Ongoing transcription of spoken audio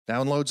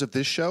Downloads of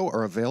this show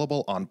are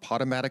available on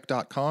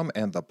Podomatic.com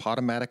and the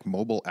Podomatic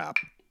mobile app.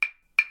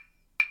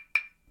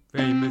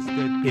 Famous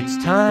dead It's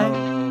people.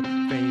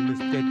 time. Famous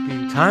dead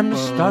people. Time to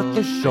start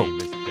the show.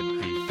 Famous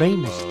dead people.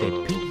 Famous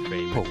dead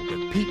people. Famous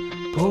dead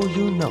People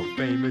you know.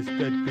 Famous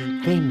dead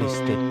people. Famous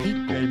dead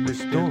people. Famous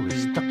The dead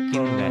stories people. stuck in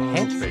their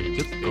heads.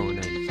 Famous You're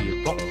gonna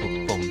hear all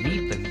from me,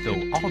 even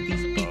though all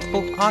these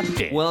people are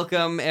dead.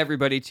 Welcome,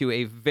 everybody, to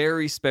a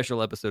very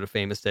special episode of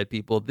Famous Dead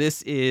People.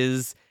 This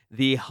is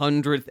the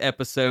 100th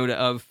episode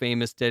of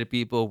Famous Dead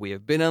People. We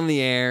have been on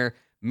the air,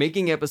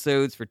 making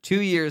episodes for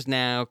 2 years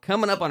now.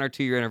 Coming up on our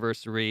 2-year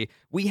anniversary,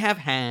 we have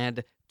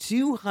had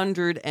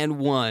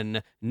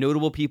 201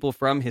 notable people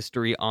from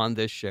history on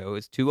this show.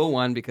 It's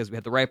 201 because we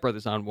had the Wright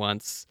brothers on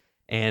once,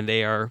 and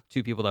they are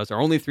two people. That was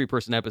our only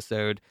 3-person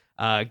episode.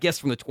 Guests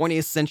from the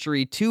 20th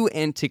century to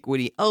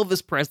antiquity,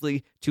 Elvis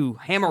Presley to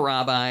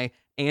Hammurabi,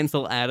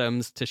 Ansel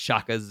Adams to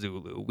Shaka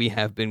Zulu. We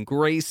have been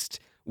graced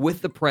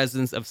with the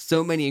presence of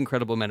so many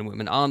incredible men and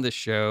women on this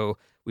show.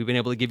 We've been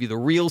able to give you the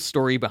real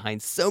story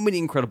behind so many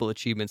incredible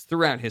achievements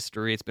throughout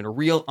history. It's been a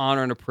real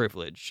honor and a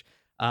privilege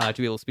to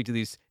be able to speak to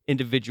these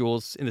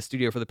individuals in the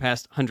studio for the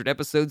past 100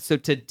 episodes. So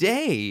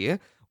today,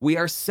 we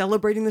are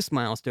celebrating this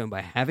milestone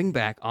by having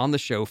back on the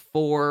show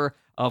 4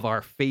 of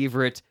our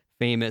favorite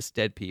famous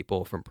dead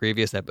people from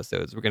previous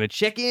episodes. We're going to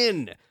check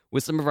in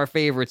with some of our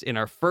favorites in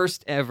our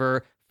first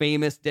ever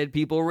Famous Dead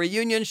People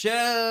reunion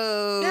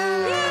show.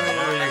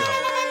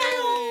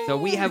 So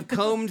we have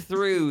combed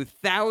through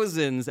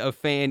thousands of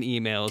fan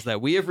emails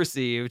that we have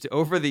received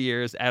over the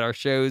years at our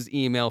show's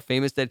email,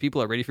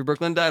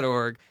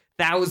 famousdeadpeople@readyforbrooklyn.org.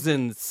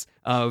 Thousands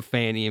of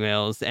fan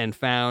emails, and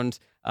found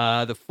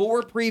the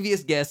 4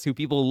 previous guests who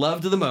people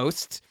loved the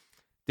most.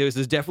 This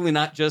is definitely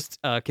not just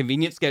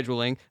convenient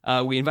scheduling.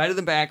 We invited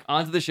them back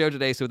onto the show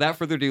today. So without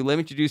further ado, let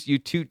me introduce you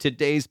to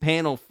today's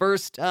panel.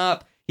 First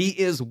up, he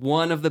is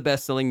one of the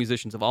best-selling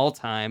musicians of all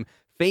time,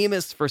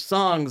 famous for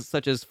songs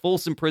such as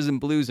Folsom Prison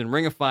Blues and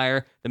Ring of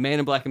Fire, the man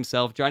in black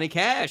himself, Johnny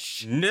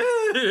Cash.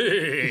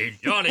 Nay,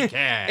 Johnny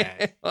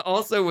Cash.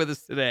 Also with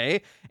us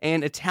today,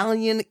 an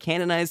Italian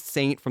canonized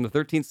saint from the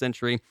 13th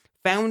century,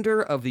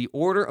 founder of the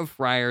Order of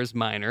Friars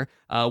Minor,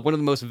 one of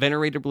the most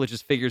venerated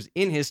religious figures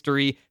in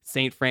history,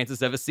 St.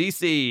 Francis of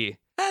Assisi.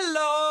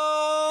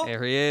 Hello.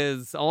 There he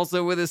is.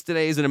 Also with us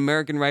today is an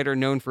American writer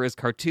known for his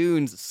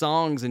cartoons,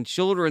 songs, and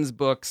children's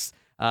books.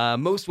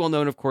 Most well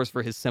known, of course,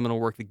 for his seminal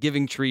work, The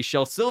Giving Tree,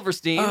 Shel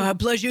Silverstein.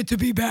 Pleasure to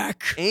be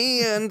back.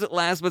 And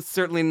last but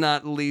certainly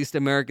not least,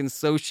 American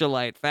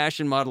socialite,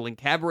 fashion model, and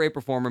cabaret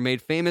performer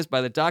made famous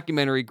by the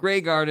documentary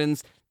Grey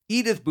Gardens,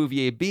 Edith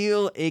Bouvier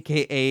Beale,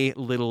 a.k.a.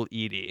 Little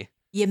Edie.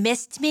 You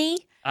missed me?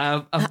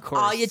 Of course.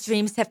 All your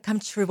dreams have come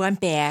true. I'm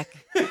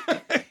back.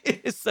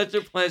 It is such a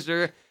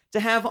pleasure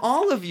to have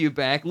all of you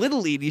back.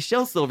 Little Edie,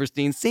 Shel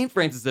Silverstein, St.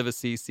 Francis of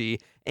Assisi,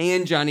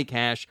 and Johnny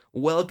Cash.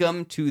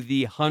 Welcome to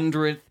the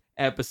 100th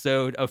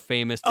episode of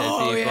Famous Dead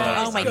People.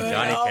 Yeah. Oh my God.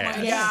 Johnny Oh Cash.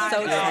 my God.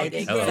 So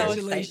exciting. Hello. So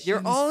exciting.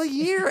 You're all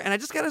here, and I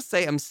just gotta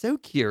say, I'm so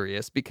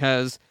curious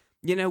because,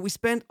 you know, we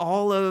spent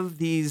all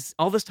this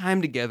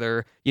time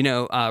together, you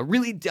know,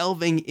 really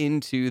delving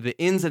into the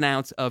ins and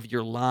outs of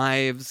your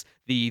lives,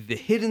 the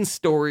hidden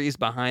stories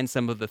behind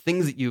some of the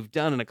things that you've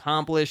done and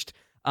accomplished.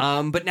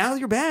 But now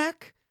you're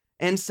back.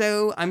 And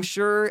so I'm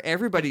sure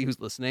everybody who's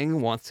listening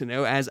wants to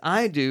know, as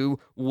I do,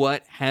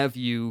 what have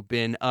you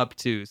been up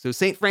to? So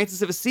St.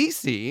 Francis of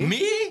Assisi.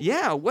 Me?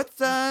 Yeah, what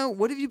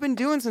have you been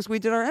doing since we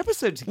did our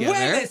episode together?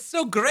 Well, it's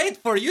so great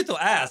for you to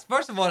ask.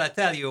 First of all, I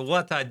tell you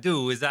what I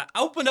do is I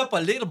open up a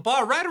little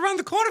bar right around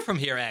the corner from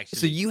here, actually.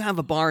 So you have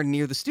a bar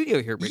near the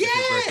studio here, Brady.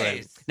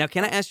 Yes! Now,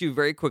 can I ask you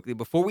very quickly,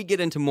 before we get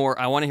into more,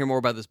 I want to hear more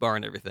about this bar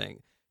and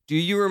everything. Do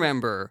you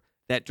remember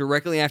that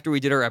directly after we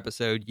did our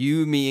episode,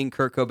 you, me, and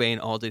Kurt Cobain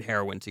all did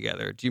heroin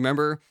together? Do you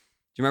remember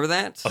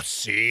that? Oh,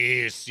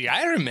 see,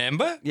 I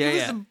remember.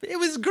 Yeah, It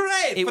was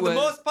great It for was- the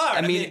most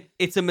part. I mean,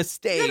 it's a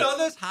mistake. you know,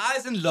 there's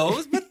highs and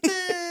lows, but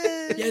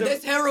Yeah,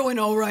 that's heroin,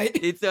 all right.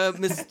 It's a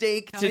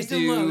mistake to Highs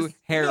and do lows.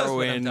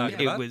 heroin.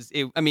 talking about.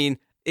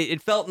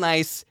 It felt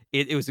nice.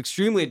 It was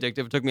extremely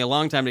addictive. It took me a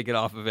long time to get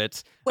off of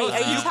it. Wait, Oh, are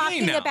you you talking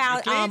clean now.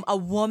 about You clean? a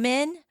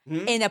woman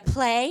in a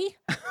play?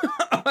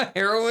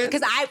 Heroin?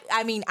 Because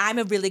I mean, I'm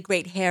a really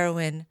great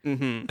heroine.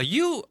 Mm-hmm.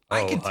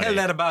 I can tell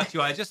that about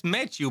you. I just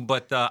met you,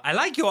 but I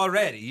like you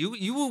already.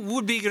 You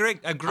would be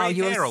a great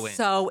You're heroine.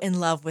 so in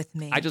love with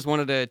me. I just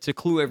wanted to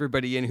clue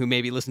everybody in who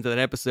maybe listened to that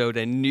episode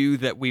and knew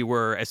that we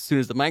were, as soon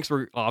as the mics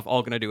were off,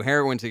 all going to do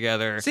heroin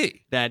together.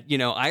 See. That, you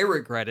know, I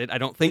regret it. I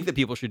don't think that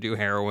people should do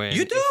heroin.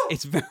 You do?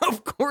 It's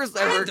of course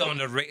I I regret. don't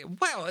know.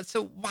 Well,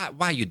 so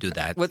why you do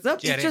that? What's up?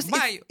 Jerry? It's just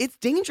Why? it's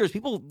dangerous.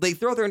 People, they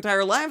throw their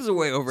entire lives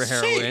away over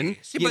heroin.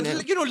 See,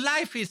 but you know,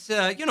 life is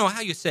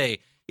how you say.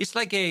 It's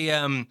like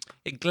a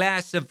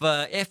glass of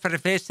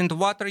effervescent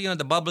water. You know,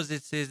 the bubbles.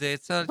 It's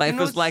Life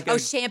is like a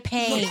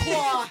champagne.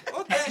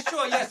 Okay,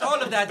 sure, yes,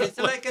 all of that. It's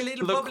like a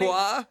little La bubbly.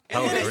 Croix.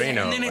 And then it's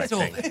Pellegrino, and then it's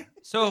I over.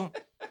 So,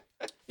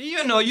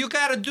 You know, you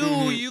gotta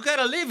you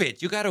gotta live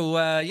it. You gotta,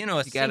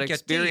 You gotta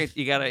experience.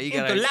 You gotta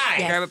into life.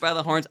 grab it by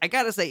the horns. I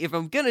gotta say, if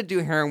I'm gonna do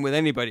heroin with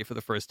anybody for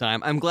the first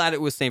time, I'm glad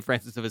it was St.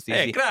 Francis of Assisi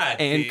Hey,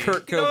 grazie. and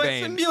Kurt You know,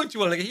 it's a Cobain.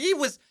 mutual. Like, he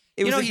was.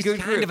 It was a he's good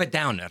kind group. of a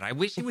downer. I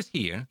wish he was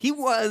here. He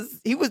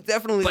was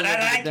definitely But a I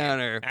little bit like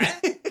downer.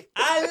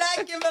 I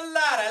like him a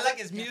lot. I like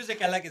his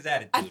music. I like his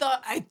attitude.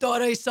 I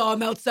thought I saw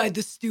him outside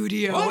the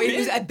studio. Oh, He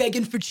was really?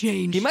 begging for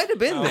change. He might have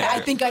been there.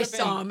 I think I Could've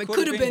saw been- him. It could've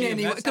could have been been him.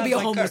 anyone. That It could be a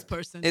sounds like homeless Kurt.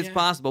 person. It's yeah.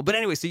 possible. But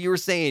anyway, so you were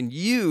saying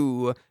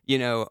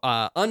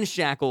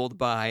unshackled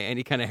by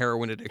any kind of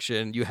heroin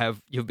addiction,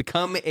 you've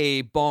become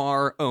a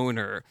bar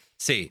owner.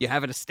 See. You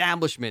have an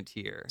establishment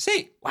here.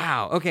 See.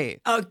 Wow. Okay.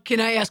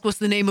 Can I ask what's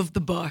the name of the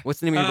bar? What's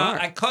the name of your bar?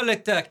 I call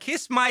it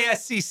Kiss My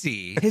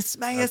Assisi.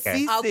 Hismaya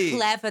Okay. Oh, Sisi.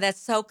 clever.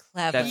 That's so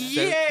clever. That's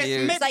so Yes,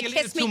 cute. maybe It's like a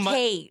little Kiss Me too much.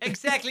 Kate.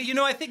 Exactly. You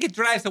know, I think it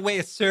drives away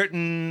a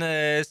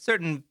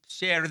certain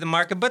share of the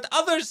market, but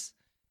others,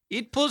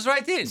 it pulls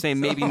right in. Saying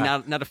maybe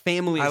not a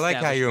family. I like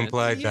how you establishment.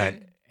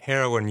 implied that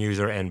heroin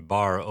user and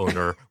bar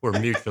owner were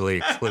mutually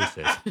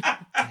exclusive.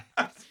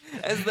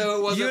 As though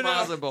it wasn't You know-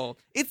 possible.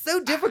 It's so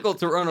difficult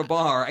to run a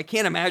bar. I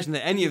can't imagine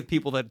that any of the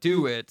people that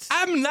do it.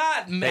 I'm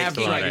not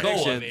making lot a of go of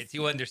addictions. it,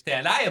 you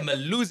understand? I am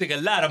losing a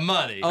lot of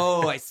money.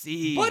 Oh, I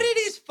see. But it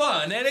is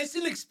fun and it's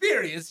an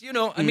experience, you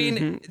know. I mean,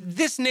 Mm-hmm.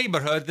 this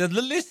neighborhood, the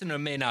listener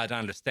may not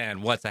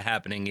understand what's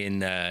happening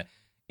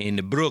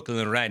in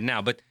Brooklyn right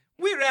now, but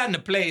we're at a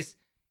place.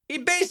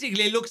 It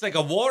basically looks like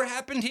a war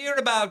happened here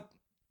about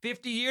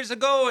 50 years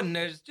ago, and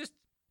there's just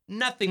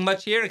nothing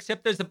much here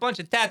except there's a bunch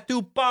of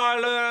tattoo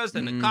parlors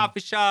and coffee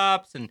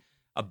shops and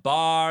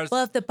bars.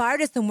 Well, if the bar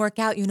doesn't work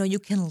out, you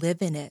can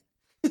live in it.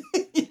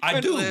 I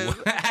do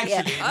live. actually.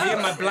 Yeah. Me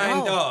and my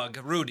blind Oh. dog,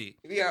 Rudy.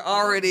 We are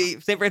already,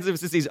 St. Francis of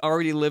Assisi is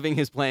already living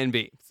his plan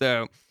B.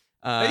 So,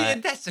 Yeah,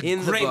 that's a in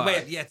the great bar.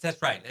 way. Yes,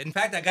 that's right. In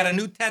fact, I got a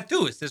new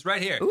tattoo. It says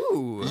right here.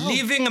 Ooh.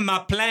 Living my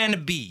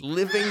plan B.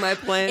 Living my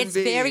plan It's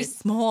B. very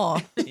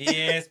small.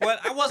 Yes. Well,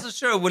 I wasn't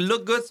sure it would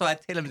look good, so I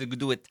tell him to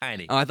do it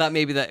tiny. Oh, I thought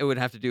maybe that it would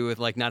have to do with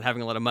like not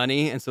having a lot of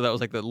money, and so that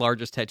was like the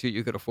largest tattoo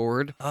you could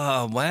afford.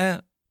 Oh,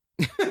 well.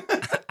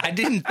 I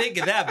didn't think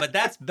of that, but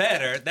that's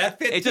better. That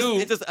fits too.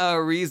 It's just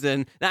a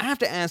reason. Now, I have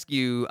to ask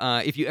you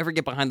if you ever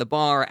get behind the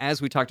bar,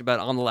 as we talked about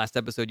on the last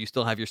episode, you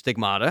still have your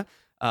stigmata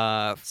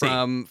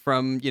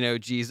from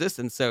Jesus,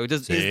 and so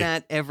is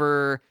that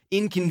ever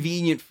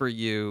inconvenient for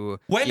you?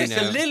 Well, you it's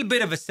know? a little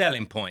bit of a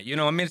selling point. You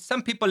know, I mean,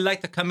 some people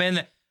like to come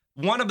in.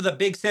 One of the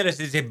big sellers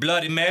is a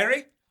Bloody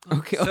Mary.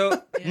 Okay.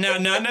 So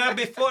no.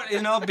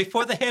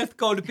 Before the health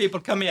code people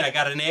come in, I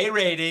got an A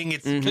rating.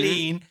 It's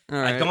clean. All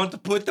I right.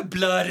 don't put the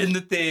blood in the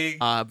thing.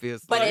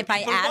 Obviously. But if I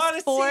People ask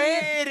wanna for see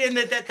it,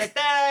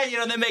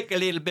 and they make a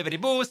little bibbity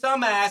boo.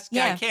 Some ask. I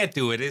Yeah. can't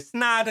do it. It's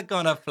not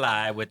gonna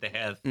fly with the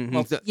health.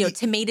 Mhm. So-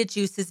 tomato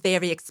juice is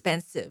very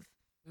expensive.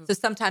 So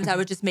sometimes I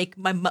would just make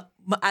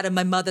out of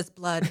my mother's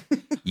blood.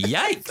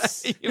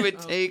 Yikes! you would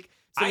take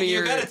some of You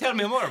your gotta tell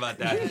me more about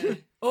that.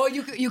 Or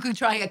you could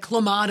try a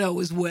clamato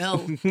as well.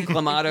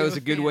 Clamato is a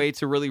good way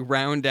to really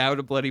round out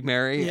a Bloody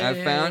Mary, Yeah, I've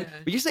yeah, found. yeah.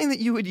 But you're saying that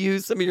you would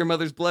use some of your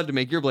mother's blood to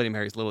make your Bloody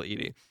Marys, little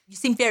Edie. You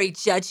seem very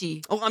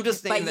judgy. Oh, I'm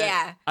just saying But that.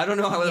 yeah. I don't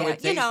know how it Yeah, would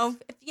taste.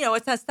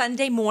 it's a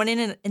Sunday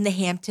morning in the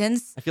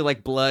Hamptons. I feel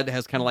like blood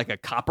has kind of like a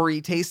coppery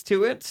taste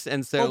to it,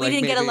 and so Well, we like,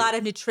 didn't get a maybe- lot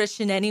of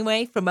nutrition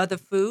anyway from other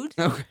food.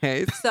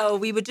 Okay, So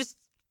we would just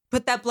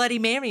put that Bloody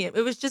Mary in.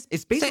 It was just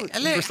it's basically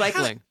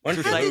recycling.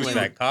 Once you lose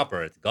that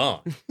copper, it's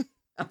gone.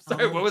 I'm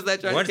sorry, what was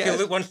that, John?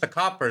 Once the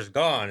copper's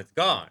gone, it's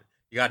gone.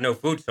 You got no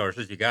food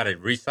sources. You got to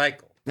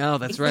recycle. No,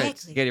 that's right.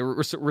 Exactly. You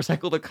got to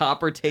recycle the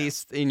copper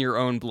taste in your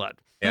own blood.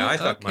 Yeah, I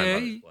sucked my Okay.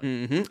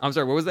 mother's blood. I'm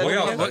sorry, what was that? We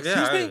all again?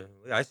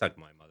 sucked- I sucked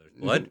my mother's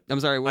blood. I'm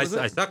sorry, what was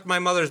I it? sucked my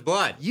mother's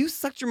blood. You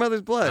sucked your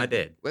mother's blood. I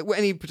did.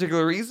 Any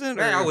particular reason?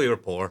 or- Well, we were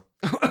poor.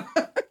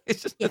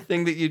 It's just a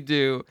thing that you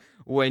do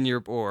when you're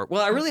poor.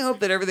 Well, I really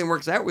hope that everything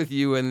works out with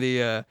you and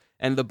the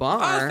bar.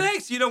 Oh,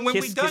 thanks. You know, when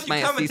Kiss- we're done, kiss you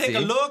my come and take a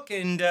Assisi. look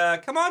and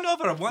come on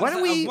over. Why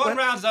don't we- One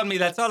round's on me.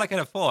 That's all I can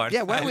afford.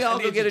 Yeah, why don't we I all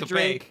go need get you a to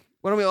drink? pay.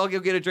 Why don't we all go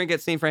get a drink at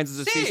St. Francis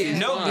of See, Assisi's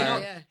no, bar?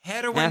 Yeah.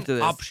 heroin After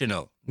this.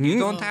 optional. You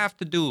don't have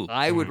to do.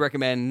 I would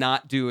recommend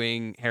not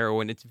doing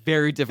heroin. It's a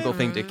very difficult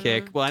thing to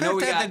kick. Well, I know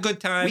we Just have got a good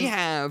time. we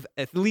have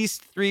at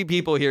least 3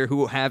 people here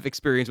who have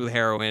experience with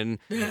heroin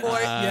or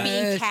Yes.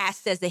 being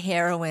cast as a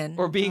heroine.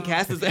 or being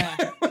cast as a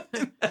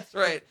heroin. That's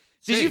right.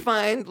 Did you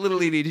find,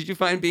 little Edie, did you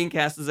find being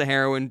cast as a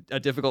heroine a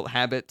difficult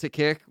habit to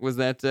kick? Was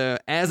that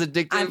as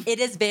addictive? It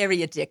is very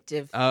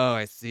addictive Oh,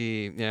 I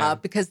see. Yeah.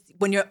 because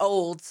when you're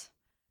old,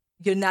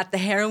 you're not the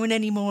heroine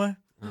anymore.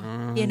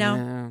 you know?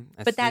 Yeah,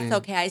 I But that's see.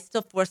 okay. I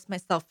still force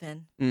myself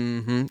in.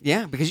 Mm-hmm.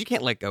 Yeah, because you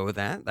can't let go of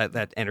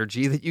that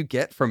energy that you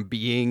get from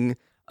being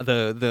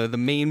the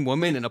main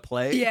woman in a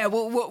play. Yeah,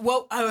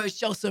 well,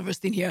 Shel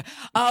Silverstein here.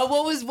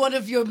 What was one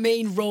of your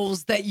main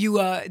roles that you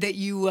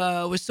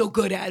were so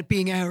good at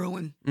being a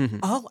heroine?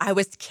 Oh, I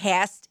was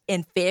cast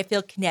in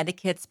Fairfield,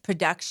 Connecticut's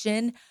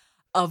production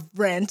of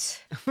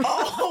Rent.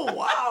 Oh,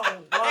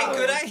 wow. Hey,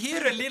 could I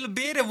hear a little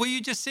bit? Or will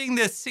you just sing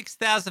the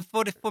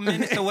 6,044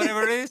 minutes or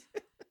whatever it is?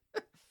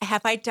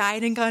 have I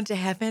died and gone to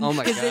heaven? Oh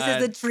my Because this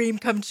God. is a dream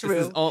come This true.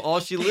 is all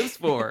she lives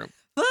for.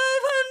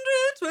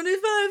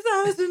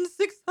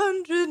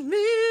 525,600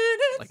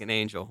 minutes. Like an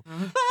angel.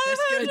 520.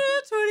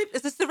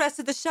 Is this the rest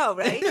of the show,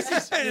 right?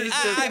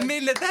 I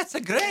mean, that's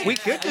a great. We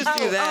could just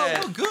do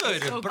that. Oh,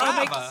 good. So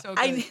Bravo. good. So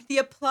good. The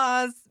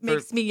applause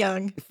makes me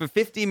young. For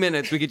 50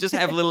 minutes, we could just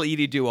have little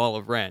Edie do all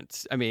of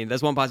Rent. I mean,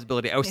 that's one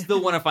possibility. I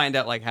still want to find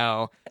out like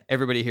how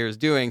everybody here is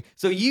doing.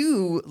 So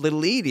you,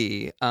 little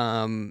Edie,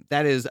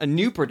 that is a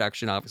new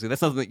production, obviously. That's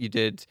something that you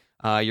did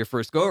your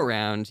first go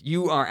around.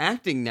 You are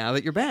acting now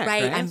that you're back,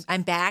 right?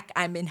 I'm back.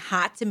 I'm in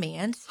hot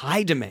demand.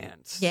 High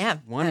demand. Yeah.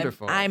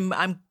 Wonderful. I'm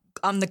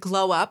on the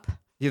glow up.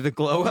 You're the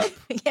glow up?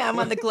 Yeah, I'm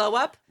on the glow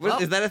up.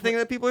 Is that a thing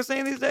that people are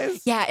saying these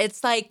days? Yeah,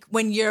 it's like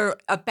when you're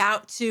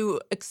about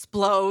to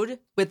explode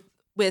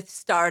with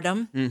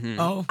stardom. Mm-hmm.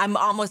 Oh. I'm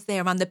almost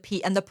there. I'm on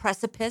the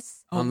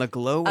precipice On the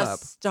glow of up.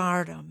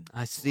 stardom.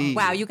 I see.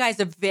 Wow, you guys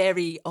are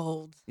very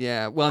old.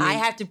 Yeah. Well, I I mean,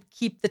 have to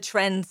keep the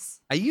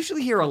trends. I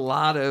usually hear a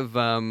lot of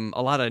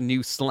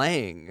new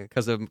slang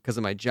because of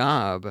my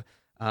job.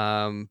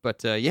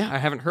 But yeah, I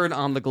haven't heard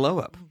on the glow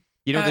up.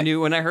 You know, the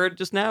new one I heard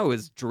just now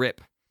is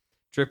drip.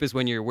 Drip is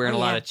when you're wearing Oh, a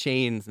lot yeah. of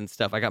chains and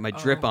stuff. I got my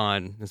drip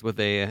on. Is what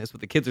the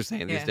kids are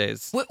saying these Yeah.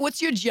 days.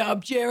 What's your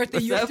job, Jared? That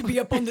What's you have that? to be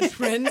up on the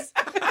trends?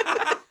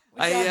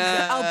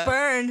 I'll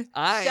burn.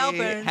 Shall I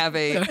burn.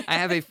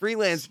 have a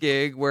freelance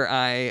gig where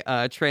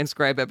I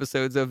transcribe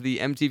episodes of the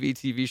MTV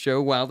TV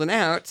show Wild and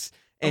Out,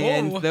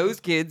 and Oh. those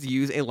kids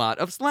use a lot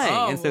of slang,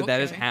 Oh, and so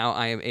that is okay. how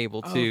I am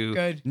able Oh, to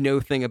good. know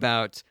thing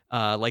about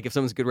like if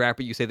someone's a good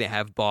rapper, you say they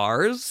have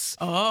bars.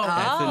 Oh,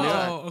 That's a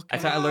new. okay.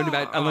 That's how I learned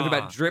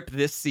about drip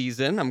this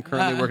season. I'm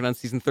currently working on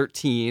season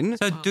 13.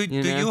 So do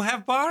You know? you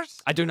have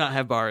bars? I do not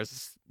have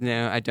bars.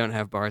 No, I don't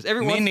have bars.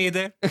 Everyone. Me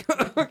neither.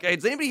 Okay,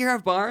 does anybody here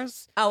have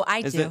bars? Oh, I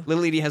Is do. it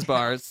Little Edie has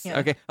bars? Yeah.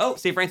 Okay. Oh,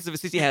 St. Francis of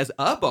Assisi has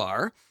a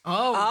bar.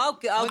 Oh,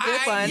 good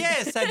one.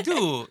 Yes, I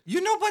do.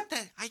 You know what?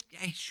 I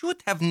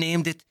should have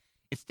named it,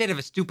 instead of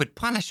a stupid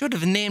pun, I should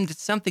have named it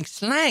something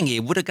slangy.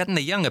 It would have gotten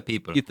the younger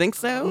people. You think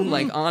so?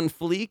 Like on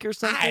fleek or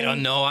something? I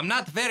don't know. I'm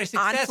not very On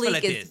successful Fleek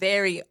at is this.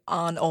 very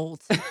on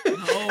old.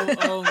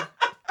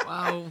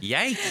 Wow.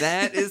 Yikes.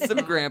 That is some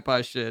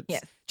grandpa shit.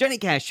 Yes. Johnny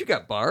Cash, you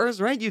got bars,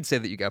 right? You'd say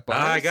that you got bars.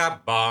 I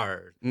got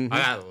bars. Mhm. I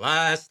got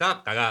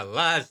livestock. I got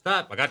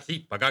livestock. I got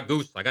sheep. I got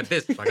goose. I got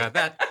this. I got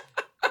that.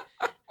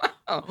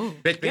 Oh.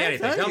 Pitch me Yeah,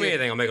 anything. Tell me you.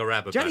 anything. I'll make a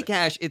rap about Johnny it.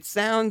 Cash,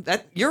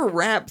 your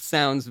rap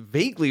sounds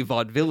vaguely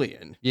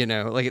vaudevillian. You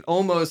know, like it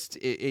almost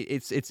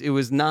it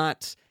was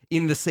not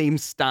in the same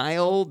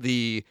style.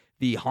 The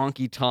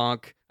honky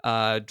tonk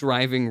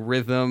driving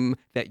rhythm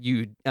that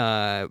you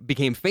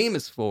became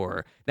famous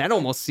for. That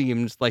almost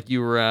seemed like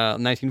you were a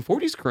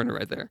 1940s crooner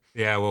right there.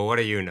 Yeah, well, what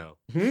do you know?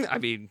 I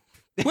mean,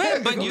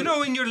 Well, but you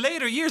know, in your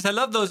later years, I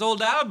love those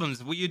old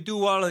albums where you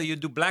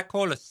do Black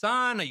Hole of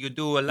Sun, or you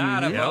do a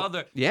lot of Yep.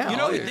 other. Yeah, You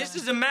know, oh, yeah. this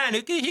is a man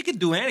who he could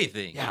do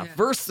anything. yeah,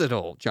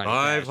 versatile Johnny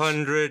Cash.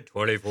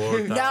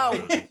 524,000. No.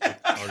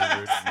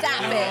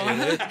 Stop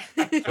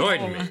it.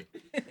 Join me.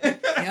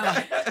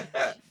 Yeah.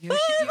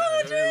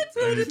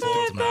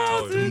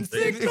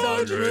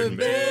 524,600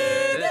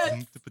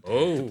 minutes.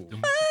 Oh,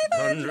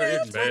 100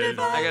 minutes.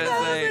 I gotta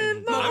say,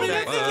 I mean,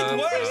 I think it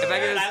works. if I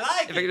could I just,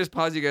 like if I could just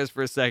pause you guys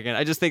for a second,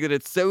 I just think that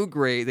it's so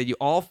great that you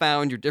all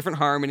found your different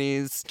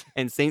harmonies,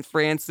 and St.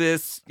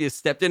 Francis you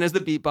stepped in as the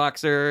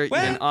beatboxer. You did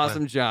an Well-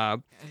 awesome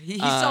job. He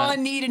saw a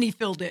need and he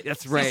filled it.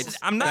 That's right.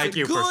 I'm not Thank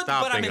you for good, but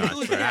I'm stopping us, for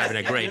enthusiastic, having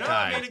a great you know?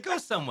 time. I mean, it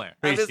goes somewhere.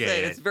 I was gonna Appreciate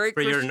say, it. it's very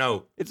For your Christian-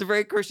 note. It's a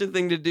very Christian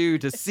thing to do,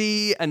 to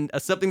see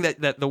something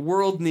that the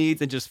world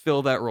needs and just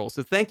fill that role.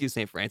 So thank you,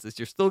 St. Francis.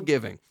 You're still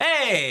giving.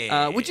 Hey!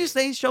 Would you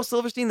say, Shel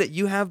Silverstein, that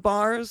you have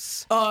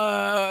bars?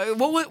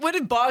 What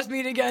did bars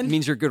mean again? It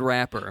means you're a good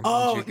rapper. It means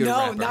Oh you're a good no,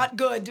 rapper. not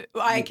good.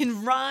 I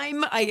can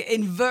rhyme,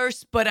 in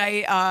verse, but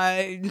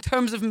in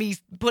terms of me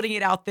putting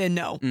it out there,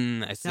 no.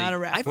 I see. Not a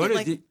rapper. I feel What is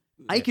like it?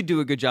 I could do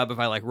a good job if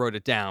I wrote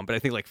it down, but I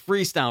think like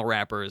freestyle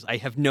rappers, I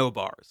have no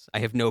bars. I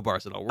have no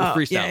bars at all. We're Oh,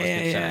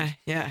 freestylers.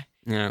 yeah.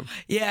 Yeah.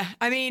 Yeah,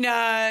 I mean,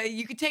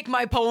 you could take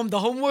my poem, "The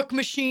Homework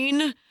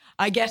Machine."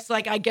 I guess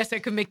I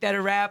could make that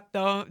a rap. The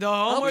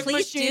homework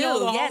please machine, do. oh,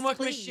 the Yes, homework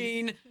please.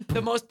 machine,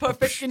 the most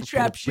perfect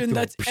contraption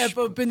that's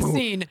ever been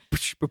seen.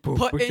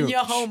 Put in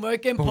your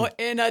homework and put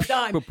in a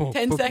dime.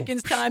 10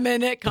 seconds time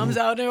and it comes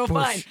out real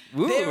fine.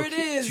 Woo. There it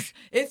is.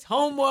 It's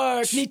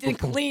homework, neat and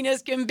clean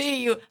as can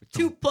be.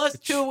 2 +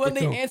 2 and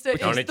the answer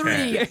Johnny is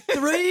 3. Cash.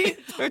 3?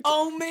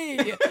 Oh me.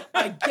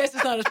 I guess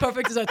it's not as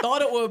perfect as I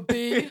thought it would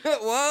be.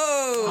 Whoa.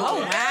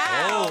 Oh,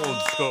 wow.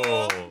 Old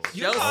school.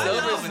 Shel This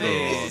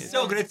Silverstein. is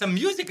so great. It's a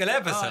musical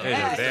episode. It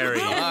is very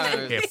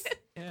Bars. hip.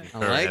 I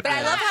like But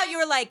I that. love how you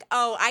were like,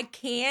 oh, I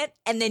can't.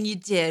 And then you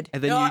did.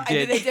 And then No, you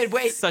did, they did.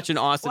 Wait. such an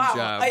awesome Wow,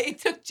 job. it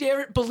took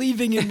Jarrett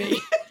believing in me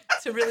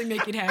to really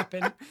make it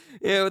happen.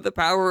 Yeah, with the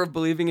power of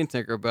believing in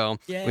Tinkerbell,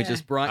 we Yeah.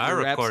 just brought I your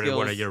rap recorded skills.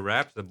 one of your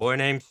raps, The Boy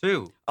Named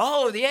Sue.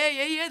 Oh,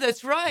 yeah,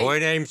 that's right. Boy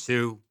named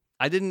Sue.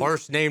 I didn't.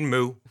 Horse named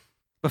Moo.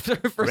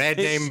 First Red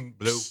thing- name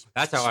blue.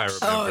 That's how I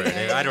remember Oh, it.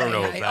 yeah, I don't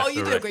know if yeah. that's Oh, you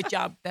the did a right- great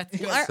job. That's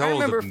good. I Sold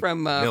remember a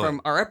from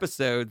million. our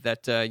episode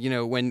that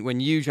when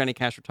you, Johnny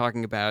Cash, were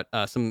talking about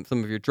some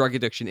of your drug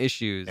addiction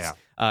issues.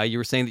 You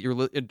were saying that you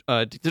were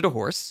addicted to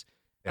horse.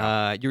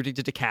 Yeah. You were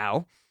addicted to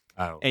cow,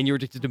 Oh, and you were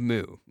addicted to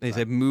moo. They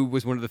said moo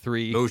was one of the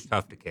three blue's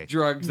tough to kick.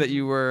 drugs that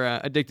you were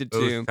addicted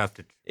Blue's to. tough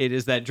to. It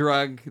is that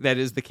drug that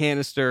is the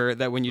canister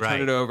that when you turn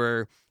Right. it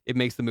over, it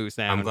makes the moo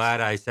sound. I'm glad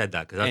I said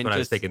that because that's And what I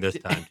was just- thinking this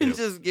time It too.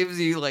 just gives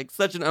you like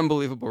such an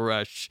unbelievable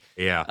rush.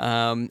 Yeah,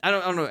 I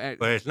don't know.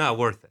 but it's not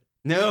worth it.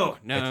 No,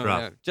 It's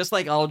rough. Just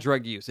like all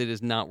drug use, it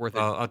is not worth it.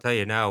 Well, I'll tell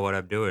you now. What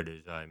I'm doing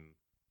is I'm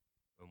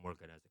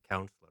working as a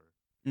counselor.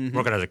 Mhm.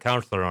 Working as a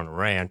counselor on a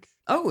ranch.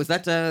 Oh, is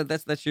that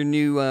that's your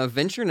new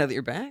venture now that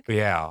you're back?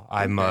 Yeah,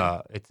 I'm.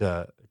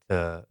 Okay.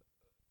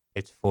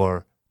 It's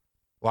for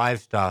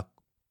livestock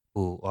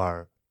who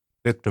are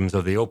victims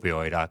of the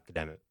opioid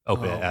epidemic.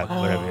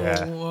 Whatever.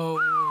 Yeah. Whoa.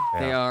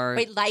 They Yeah. are.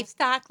 Wait,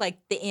 livestock, like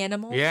the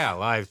animals? Yeah,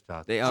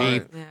 livestock. They are.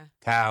 Sheep, Yeah.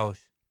 cows.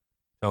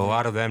 So a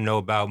lot of them know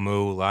about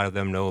moo. A lot of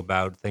them know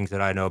about things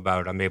that I know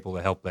about. I'm able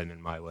to help them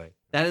in my way.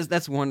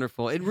 That's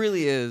wonderful. It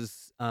really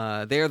is.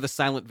 They are the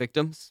silent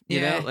victims. You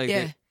Yeah. know, like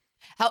yeah.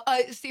 How,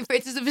 St.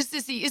 Francis of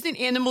Assisi, isn't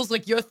animals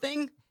like your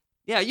thing?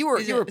 yeah. You were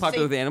Is you it were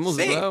popular same- with animals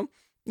as same. well.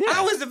 Yeah.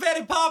 I was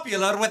very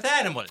popular with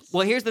animals.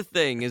 Well, here's the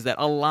thing: is that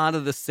a lot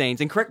of the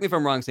saints, and correct me if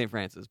I'm wrong, St.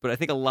 Francis, but I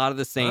think a lot of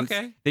the saints,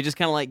 Okay. they just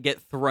kind of like get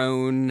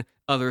thrown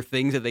other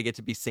things that they get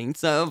to be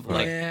saints of,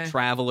 like Yeah.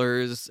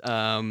 travelers.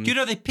 You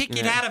know, they pick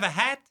it Yeah. out of a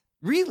hat.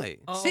 Really?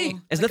 See,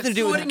 It's like nothing a to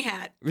do with- sorting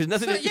hat. There's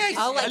nothing. So, to yes,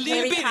 Oh, like a little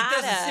Harry bit. It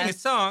doesn't Potter. sing a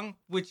song,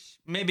 which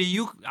maybe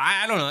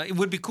I don't know. It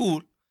would be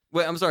cool.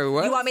 Wait, I'm sorry.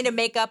 What? You want me to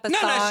make up a No,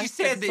 song? she for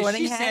said the that.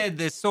 sorting She hat? said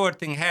the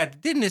sorting hat.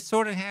 Didn't the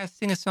sorting hat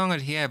sing a song, or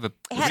did he have a?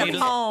 It had a read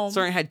poem.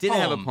 Sorry, I did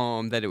have a Poem.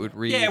 poem that it would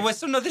read. Yeah, well,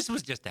 so no, this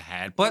was just a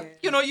hat. But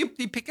you know, you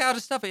pick out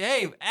the stuff.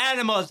 Hey,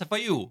 animals are for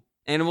you.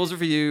 Animals are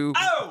for you.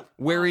 Oh,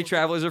 Weary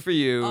travelers are for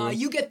you.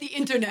 You get the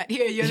internet.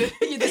 Here, you're the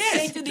yes,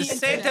 saint of the the internet.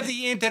 saint of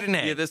the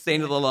internet. You're the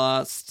saint of the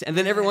lost. And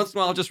then every once in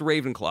a while, just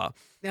Ravenclaw.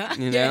 Yeah,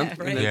 You know? yeah, And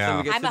right. then Yeah.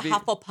 someone gets I'm to a be-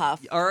 Hufflepuff.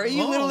 Are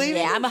you, little lady?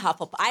 Yeah, I'm a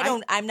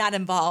Hufflepuff. I'm not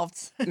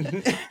involved.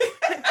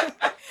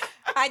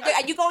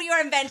 You go your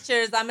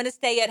adventures. I'm going to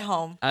stay at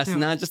home. That's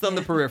not just on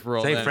the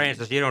peripheral. St. then.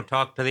 Francis, you don't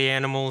talk to the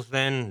animals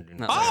then?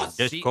 No. Oh,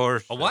 see-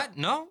 discourse. What?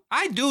 No,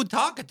 I do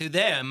talk to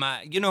them.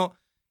 You know,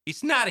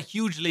 it's not a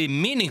hugely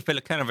meaningful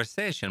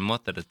conversation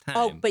most of the time.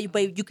 Oh, but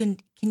can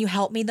you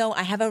help me though?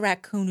 I have a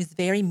raccoon who's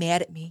very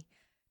mad at me.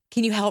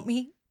 Can you help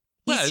me?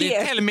 He's well,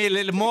 here. tell me a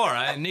little more.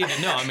 I need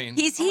to know. I mean,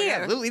 He's Oh my here.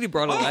 God, little Edie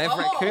brought a live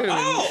raccoon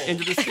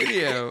into the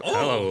studio.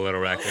 Hello, little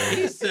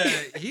raccoon.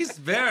 he's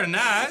very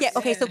nice. Yeah.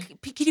 Okay. So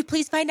can you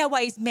please find out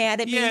why he's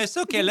mad at me? Yes,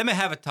 okay. Let me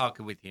have a talk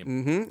with him.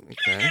 Mm-hmm.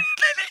 Okay.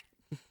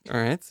 All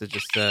right. So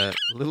just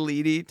little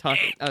Edie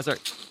talking. Oh, sorry.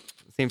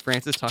 St.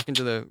 Francis talking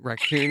to the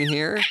raccoon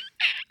here.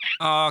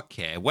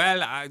 Okay, well,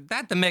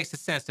 that makes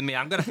sense to me.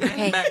 I'm gonna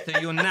hand back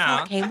to you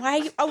now. Okay. Why?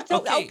 Are you, oh, so,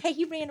 Okay. okay.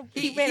 He ran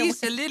He's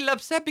a away. little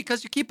upset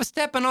because you keep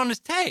stepping on his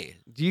tail.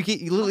 Do you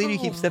keep little Edie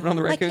keep stepping on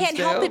the I raccoon's can't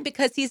help tail? it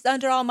because he's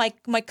under all my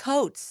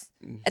coats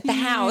at the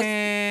house.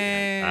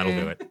 That'll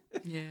do it.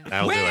 Yeah.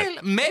 That'll do Well,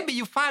 it. maybe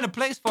you find a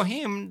place for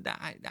him.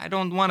 I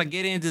don't want to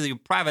get into your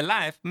private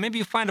life. Maybe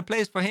you find a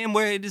place for him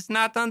where it is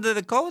not under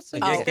the coats.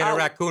 Just get a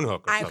raccoon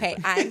hook or Okay.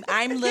 something.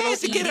 I'm little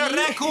Yes, you Edie. get a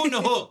raccoon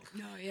hook.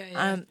 No,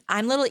 yeah.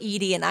 I'm little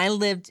Edie, and I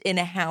lived in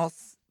a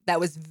house that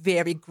was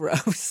very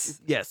gross.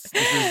 Yes.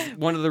 This is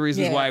one of the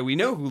reasons Yeah. why we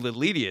know who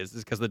little Edie is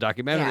because the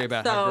documentary Yeah,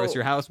 about how so- gross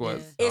your house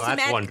was. Oh,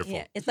 that's wonderful.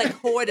 Yeah, it's like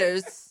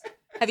Hoarders.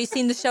 Have you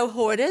seen the show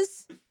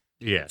Hoarders?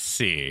 Yes.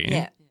 See.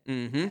 Yeah.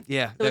 Mm-hmm.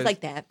 Yeah. So it's There's like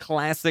that.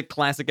 Classic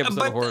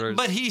episode of Hoarders.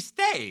 But he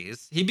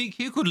stays. He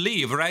could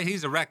leave, right?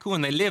 He's a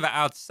raccoon. They live I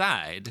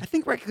outside.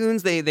 think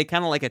raccoons they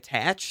kind of like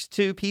attach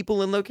to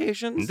people in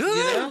locations. You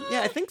know?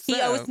 Yeah, I think so.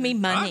 He owes me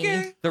money.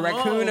 Okay. The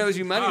raccoon owes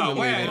you money. Oh, little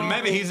well, Edie.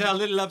 maybe he's a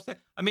little upset.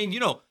 I mean, you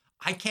know,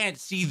 I can't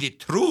see the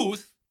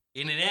truth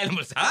in an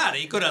animal's heart.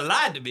 He could have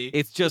lied to me.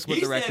 It's just what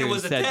he the said it raccoon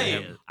was a said to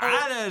tail. him.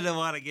 I don't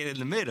want to get in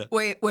the middle.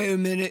 Wait a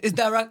minute. Is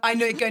that I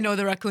know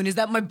the raccoon. Is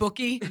that my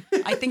bookie?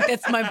 I think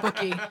that's my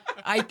bookie.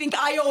 I think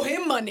I owe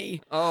him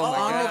money. Oh my Oh,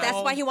 god.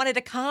 that's why he wanted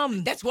to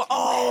come. That's what.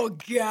 Oh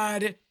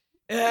God.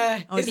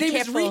 His be name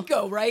careful. is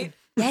Rico, right?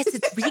 Yes,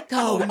 it's Rico.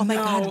 Oh, my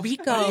no. God,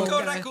 Rico.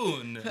 Rico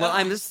Raccoon. Well,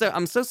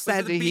 I'm so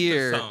sad to the Beatles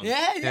hear. song?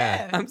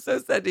 Yeah. I'm so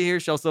sad to hear,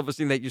 Shel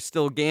Silverstein, that you're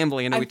still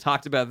gambling. I know we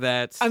talked about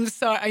that I'm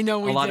sorry. I know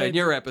we a lot did. in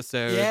your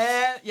episode.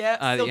 Yeah.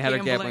 That Still you had a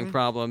gambling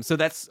problem. So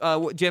that's.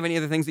 Do you have any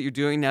other things that you're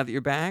doing now that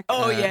you're back?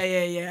 Oh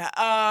yeah.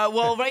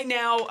 Well, right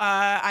now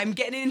I'm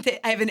getting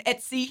into. I have an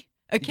Etsy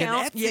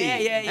account. Etsy?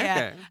 Yeah.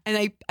 Okay.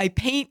 And I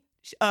paint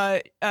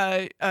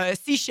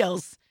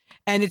seashells,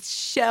 and it's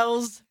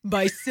Shells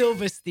by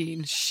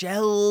Silverstein.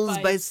 Shells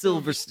By by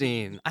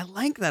Silverstein. I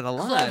like that a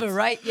lot. Clever,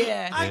 right?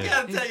 Yeah. I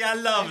gotta tell you, I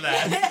love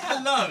that.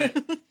 I love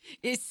it.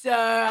 It's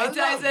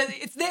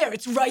there.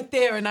 It's right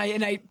there, and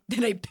I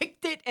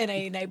picked it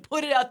and I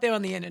put it out there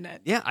on the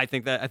internet. Yeah, I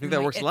think that Like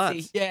works a lot.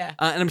 Etsy, yeah.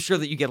 And I'm sure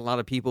that you get a lot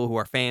of people who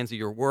are fans of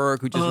your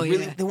work who just Oh,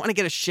 really yeah. they want to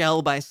get a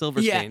shell by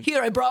Silverstein. Yeah,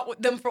 here I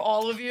brought them for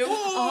all of you. Here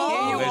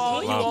you this is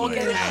all lovely.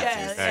 get a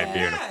Yes, shell. very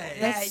beautiful.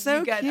 That's so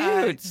you got,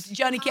 cute.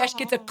 Johnny Cash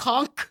gets a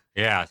conch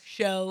Yes.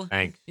 shell.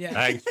 Thanks. Yeah.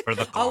 Thanks for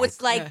the call. Oh,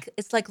 it's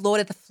like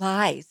Lord of the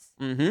Flies.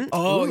 Mm-hmm.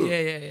 Oh, Ooh.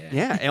 yeah.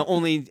 Yeah, and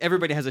only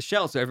everybody has a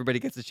shell, so everybody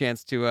gets a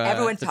chance to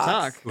Everyone to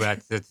talks. talk.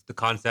 That's the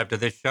concept of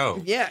this show.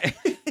 Yeah,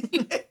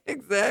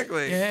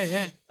 exactly.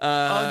 Yeah.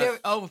 Uh,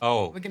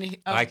 Oh, we're gonna.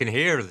 I can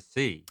hear the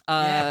sea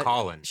uh,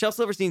 calling. Shel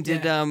Silverstein,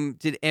 did Yeah.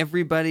 did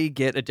everybody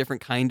get a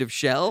different kind of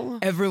shell?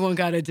 Everyone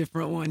got a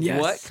different one. Yes.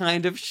 What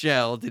kind of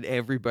shell did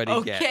everybody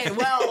Okay. get?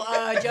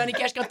 Well, Johnny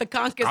Cash got the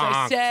conch, as I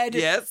Conch. said.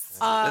 Yes,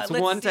 that's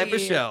let's one type of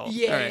see. shell.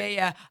 Yeah, All right.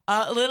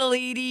 yeah. Little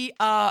Edie.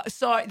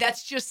 Sorry,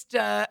 that's just.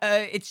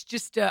 It's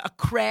just a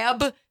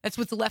crab. That's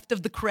what's left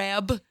of the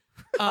crab.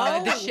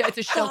 It's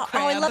a shell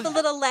crab. Oh, I love the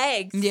little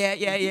legs.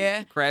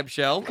 Yeah. Crab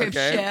shell. Crab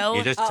okay. shell.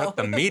 You just took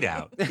the meat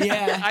out.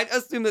 Yeah. I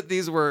assume that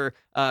these were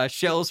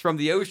shells from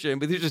the ocean,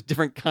 but these are just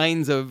different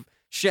kinds of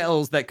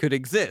shells that could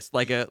exist,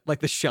 like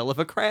the shell of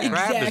a crab.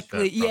 Crab is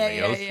Exactly. from the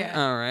Yeah. ocean.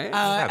 All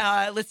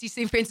right. Let's see.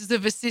 St. Francis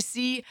of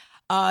Assisi.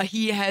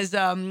 He has.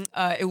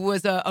 It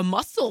was a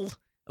mussel.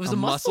 It was A a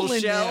mussel mussel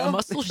in there. shell? A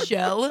mussel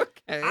shell.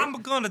 Okay. I'm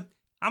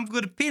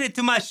gonna pin it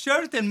to my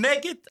shirt and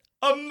make it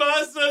a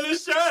muscle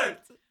shirt.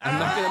 I'm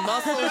not gonna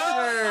muscle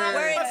shirt.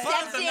 We're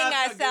accepting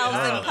ourselves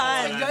in That's a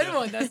puns. good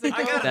one. That's a good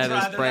I gotta one. That try. is They're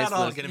not all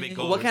priceless. gonna be What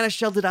gold. kind of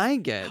shell did I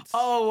get?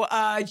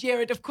 Oh,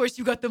 Jared, of course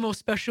you got the most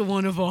special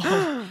one of all.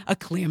 A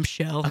clam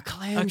shell. A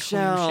clam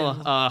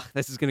shell.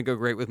 This is gonna go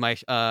great with my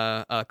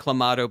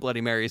Clamato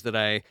Bloody Marys that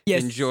I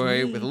Yes.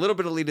 enjoy with a little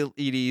bit of Little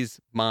Edie's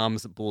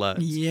mom's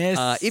blood.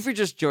 Yes. If you're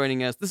just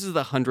joining us, this is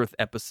the 100th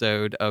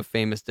episode of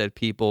Famous Dead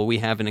People. We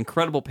have an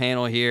incredible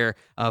panel here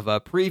of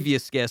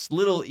previous guests: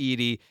 Little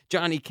Edie,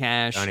 Johnny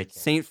Cash,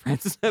 St.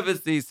 Francis of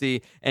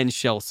Assisi, and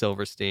Shel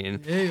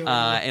Silverstein.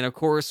 And of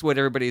course, what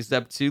everybody's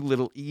up to,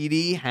 Little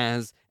Edie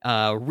has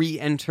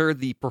re-entered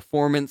the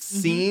performance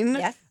scene.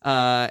 Yes.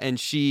 And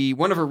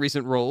one of her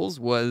recent roles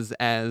was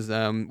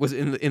was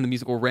in the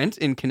musical Rent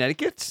in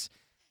Connecticut.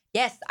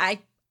 Yes, I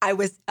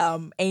was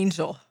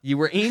Angel. You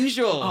were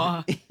Angel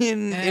Oh,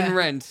 in yeah.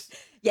 Rent.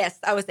 Yes,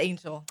 I was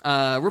Angel.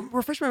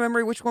 Refresh my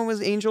memory. Which one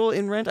was Angel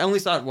in Rent? I only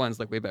saw it once,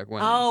 like way back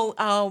when.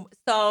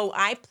 So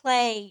I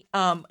play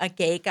a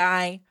gay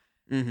guy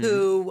Mhm.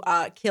 who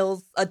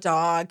kills a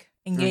dog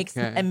and makes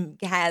Okay. and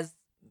has.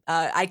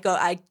 I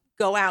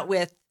go out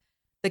with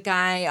the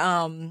guy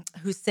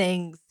who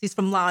sings. He's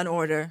from Law and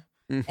Order.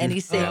 Mhm. And he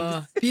sings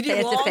BD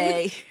Santa Wong?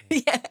 Fe.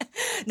 Yeah.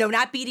 No,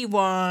 not BD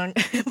Wong.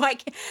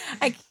 But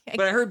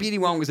I heard BD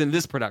Wong was in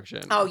this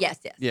production. Oh yes.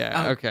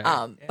 Yeah. Okay.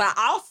 But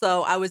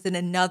also I was in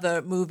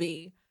another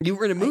movie. You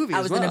were in a movie. I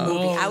as was in a well.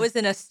 movie. Oh. I was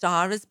in A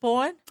Star Is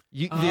Born.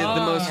 The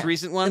Oh. most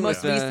recent one. The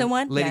most with, recent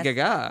one? Lady Yes.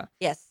 Gaga.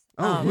 Yes.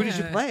 Oh, who did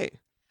you Yeah. play?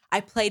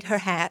 I played her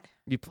hat.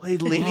 You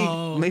played Lady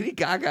Oh. Lady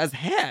Gaga's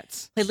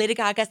hat. Played Lady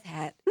Gaga's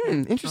hat.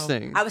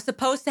 Interesting. I was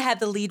supposed to have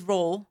the lead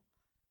role,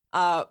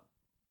 but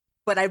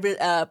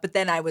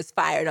then I was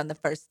fired on the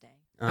first day.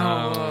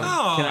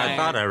 Oh. Can I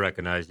thought I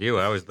recognized you.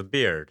 I was the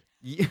beard.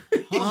 Johnny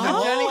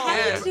How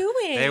Cash. you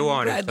doing? They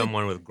wanted Bradley-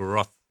 someone with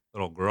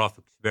little gruff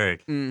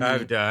experience.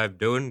 Mhm. I'm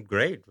doing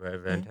great.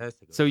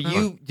 Fantastic. So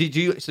you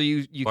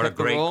you what a cut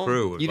the great role?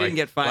 crew. You didn't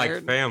get fired.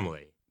 Like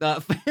family.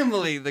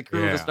 Family, the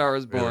crew of A Star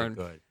Is really Born.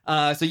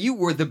 good. So you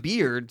were the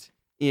beard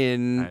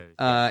in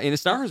A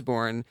Star Is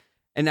Born,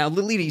 and now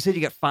Little Edie, you said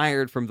you got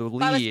fired from the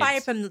lead. I was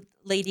fired from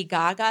Lady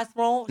Gaga's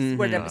role,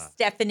 where there was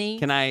Stephanie.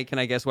 Can I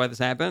guess why this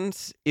happened?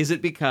 Is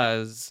it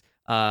because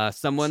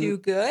someone Too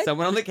good?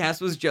 someone on the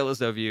cast was jealous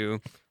of you,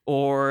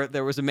 or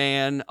there was a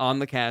man on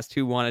the cast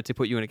who wanted to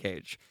put you in a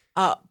cage?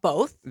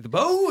 Both.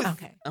 Both.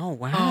 Okay. Oh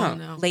wow. Oh,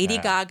 no. Lady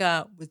Yeah.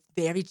 Gaga was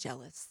very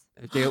jealous.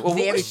 Okay, well, what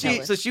Very was she?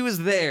 jealous. So she was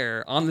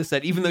there on the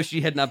set, even though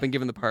she had not been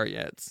given the part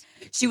yet.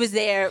 She was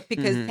there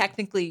because Mhm.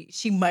 technically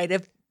she might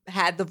have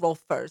had the role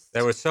first.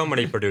 There were so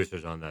many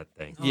producers on that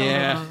thing.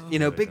 Yeah, Oh. you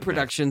know, It was big a mess.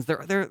 productions. There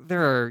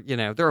are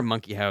they're a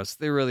monkey house.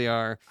 They really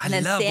are. I And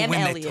then love Sam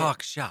when they Elliott.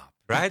 talk shop.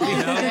 Bradley, You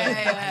know?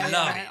 Yeah, I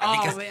love it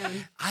Oh, because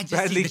man. I just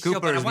Bradley see the show, Cooper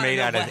but I is wanna made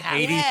know out what of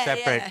happened. 80 Yeah,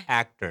 separate yeah.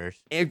 actors.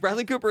 And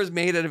Bradley Cooper is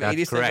made out of That's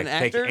 87 correct.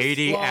 actors. Takes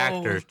 80 Whoa.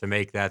 actors to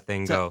make that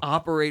thing to go.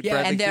 operate Yeah,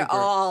 Bradley and they're Cooper.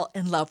 all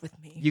in love with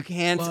me. You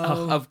can't.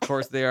 Whoa. Of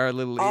course, they are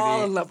Little all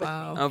in Edie. love with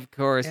Wow. me. Of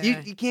course,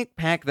 Yeah. you can't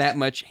pack that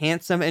much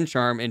handsome and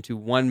charm into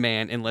one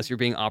man unless you're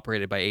being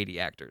operated by 80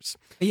 actors.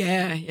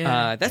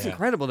 Yeah. That's Yeah.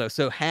 incredible, though.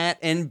 So, hat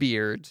and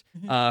beard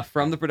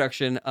from the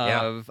production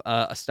of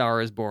A Star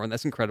Is Born.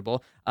 That's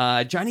incredible.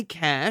 Johnny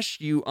Cash,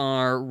 you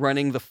are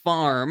running the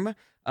farm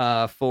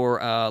for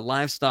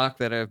livestock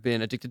that have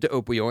been addicted to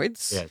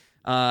opioids. Yes.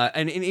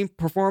 And any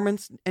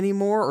performance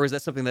anymore, or is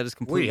that something that is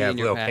completely We have in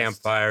your little past?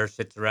 campfires,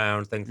 sits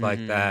around, things like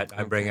Mhm. that.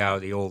 I bring out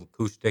the old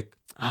acoustic.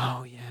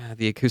 Oh yeah,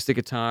 the acoustic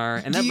guitar,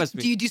 and do that you, must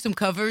be. Do you do some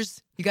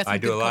covers? You got some I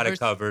do good a lot covers? of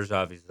covers,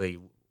 obviously.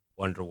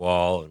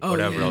 Wonderwall and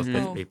whatever else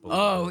those people.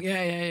 Oh,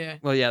 yeah.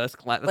 Well, yeah, that's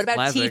What about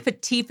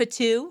classic. T for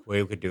two?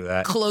 We could do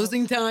that.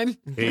 Closing time.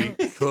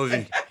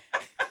 Closing.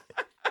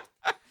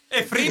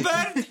 Hey,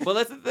 Freebird? Well,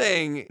 that's the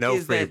thing. No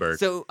is that- Freebird.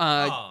 So,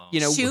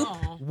 Shoot.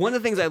 one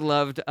of the things I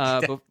loved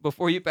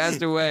before you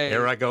passed away.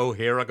 Here I go,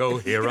 here I go,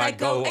 here I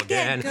go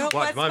again. Girl,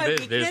 What's my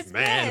business,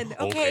 man?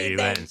 Okay,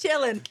 then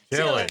chilling.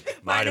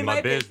 Minding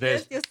my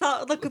business. You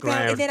saw, look around,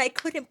 around. and then I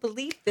couldn't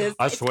believe this.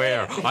 I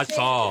swear, I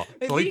saw.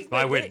 Sleep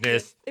my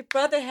witness. My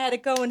brother had to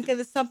go and give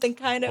us something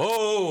kind of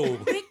Oh,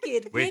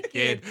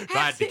 wicked.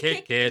 tried to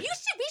kick it. We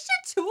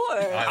should tour.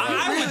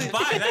 I would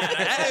buy that.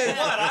 I tell you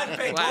what, I'd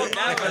pay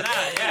 $12 for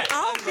that. Yeah.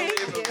 Oh, thank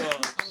you.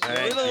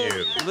 thank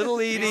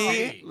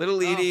you.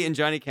 Little Edie and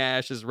Johnny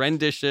Cash's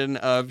rendition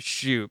of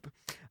Shoop.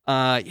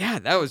 Yeah,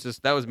 that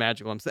was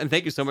magical. And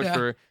thank you so much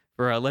Yeah.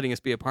 for letting us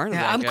be a part of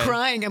that. I'm guys.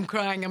 crying.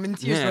 I'm in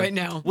tears Yeah. right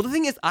now. Well, the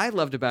thing is, I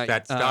loved about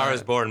That Star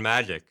is Born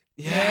magic.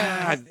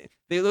 Yeah,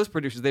 those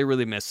producers, they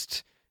really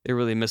missed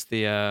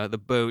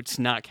the boat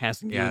not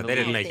casting you Yeah, in the they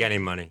didn't lead. make any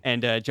money.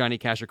 And Johnny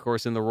Cash, of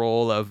course, in the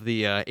role of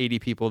the 80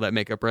 people that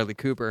make up Bradley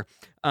Cooper.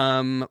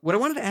 What I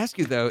wanted to ask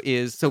you, though,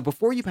 is so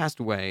before you passed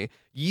away,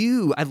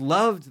 I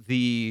loved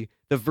the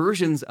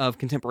versions of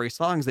contemporary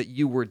songs that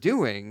you were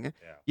doing.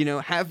 Yeah. You know,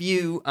 have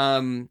you,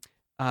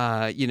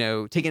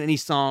 taken any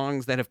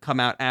songs that have come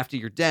out after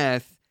your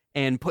death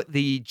and put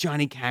the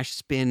Johnny Cash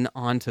spin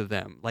onto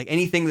them? Like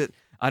anything that,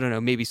 I don't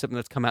know, maybe something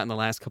that's come out in the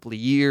last couple of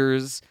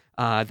years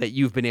that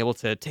you've been able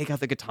to take out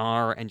the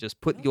guitar and just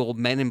put the old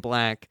Man in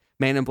Black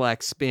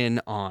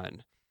spin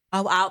on.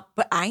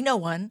 But I know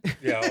one.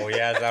 Yeah,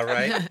 is that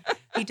right?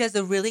 He does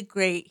a really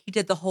great. He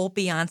did the whole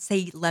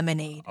Beyonce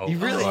Lemonade. Oh, You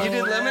did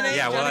Lemonade?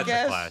 Yeah, well, Johnny that's a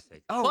Cash?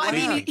 classic. Oh, Well, I wow.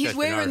 mean, Just he's an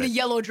wearing the artist.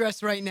 yellow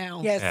dress right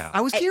now. Yes. Yeah.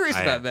 I was curious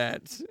I about am.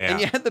 that. Yeah.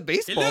 And you had the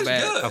baseball looks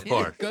bat. good. Of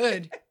course.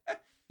 Good.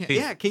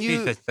 Yeah, can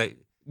you? She's just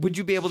Would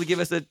you be able to give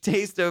us a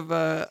taste of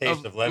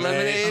Taste of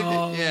lemonade?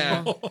 Oh.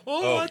 Yeah.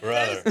 Oh,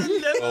 brother.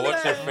 Well,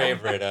 what's your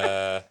favorite?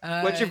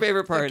 What's your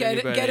favorite part? Get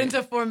anybody?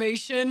 into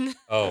formation.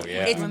 Oh,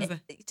 yeah.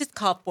 It's just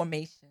called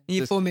Formation.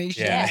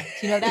 Formation. Yeah. Yeah.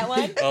 Do you know that one?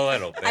 A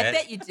little bit. I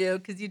bet you do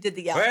because you did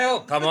the yellow. Well,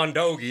 come on,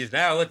 doggies,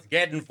 now let's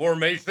get in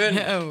formation.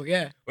 Oh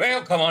yeah.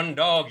 Well, come on,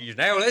 doggies,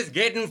 now let's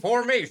get in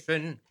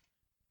formation.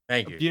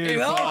 Thank you.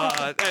 Beautiful. Oh,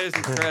 that is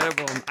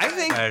incredible. I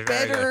think That is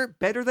very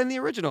better than the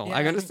original.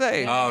 I gotta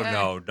say, Oh,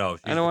 Yeah. no,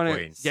 she's I don't the wanna-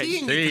 queen. Yeah,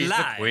 Seeing she's it the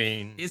live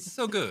queen. is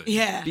so good.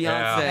 Yeah.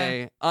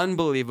 Beyonce,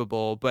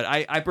 unbelievable. But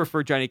I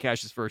prefer Johnny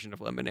Cash's version of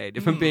Lemonade.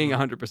 If I'm being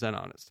 100%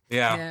 honest.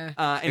 Yeah.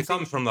 And It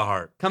comes from the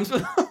heart. comes from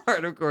the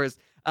heart, of course.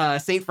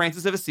 St.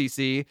 Francis of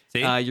Assisi. See?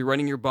 You're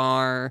running your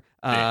bar.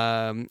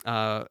 I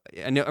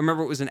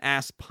remember it was an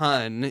ass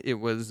pun. It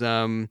was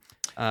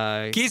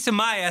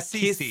Kissamaya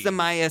Sisi.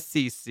 Kissamaya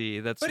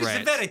Sisi. That's But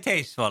right. it's very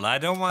tasteful. I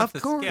don't want Of to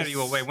course. scare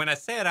you away. When I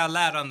say it out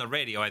loud on the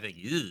radio, I think,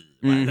 ew,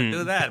 why did I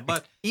do that?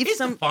 But If it's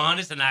some- fun.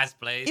 It's a nice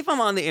place. If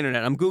I'm on the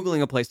internet, I'm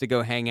Googling a place to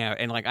go hang out,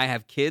 and like I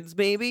have kids,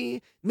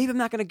 maybe I'm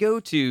not going to go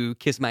to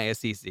Kiss My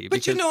Assisi.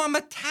 But you know, I'm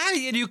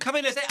Italian. You come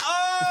in and say,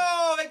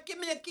 oh, give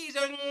me a kiss.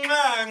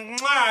 Mwah,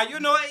 mwah. You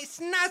know, it's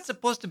not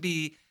supposed to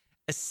be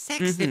a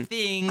sexy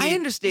thing. I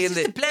understand it's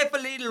just that- a playful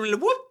little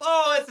whoop.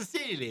 Oh, it's a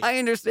silly. I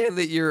understand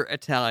that you're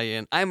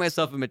Italian. I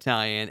myself am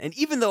Italian, and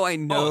even though I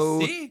know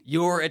see?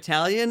 you're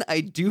Italian,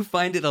 I do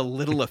find it a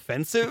little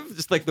offensive.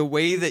 Just like the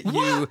way that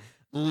you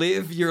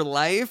live your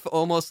life,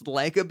 almost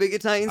like a big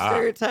Italian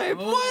stereotype.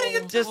 What are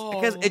you Just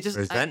because it just,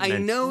 I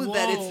Resentment. know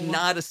that it's Whoa.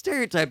 not a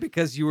stereotype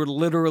because you were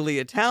literally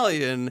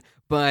Italian,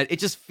 but it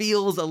just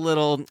feels a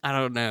little, I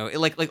don't know,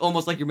 like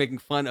almost like you're making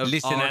fun of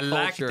Listen, our I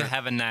like culture. to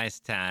have a nice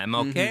time,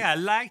 okay? I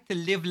like to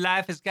live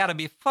life. It's got to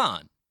be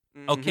fun,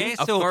 okay?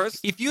 Of So course,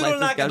 if you life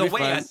don't has like gotta the be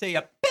way I fun. say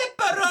a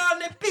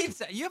pepperoni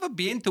pizza, you ever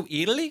been to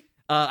Italy?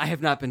 I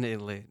have not been to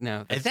Italy.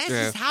 No, that's This true.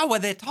 is how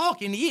they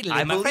talk in Italy,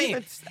 I my believe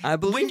friend. it. I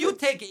believe when you it.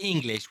 take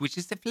English, which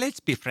is, let's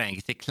be frank,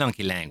 it's a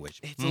clunky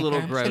language. It's a little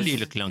Okay? gross. It's a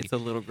little clunky. It's a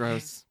little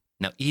gross.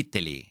 Now,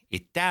 Italy,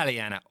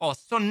 Italiana, oh,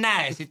 so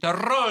nice. It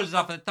rolls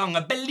off the tongue.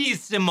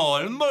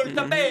 Bellissimo,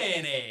 molto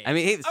bene. I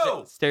mean, hey,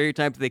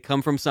 stereotypes, they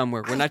come from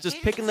somewhere. We're not just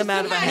picking them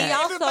out of a And he hat.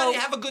 also- Everybody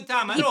have a good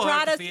time. I He don't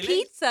brought hurt us feelings.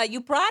 pizza. You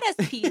brought us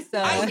pizza.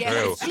 Yes,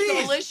 True.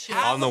 Please, delicious.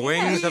 have On the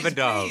wings of a please,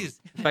 dove. please.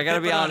 If I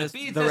gotta be Pepperoni honest,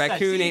 pizza, the raccoon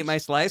sausage. ate my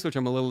slice, which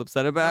I'm a little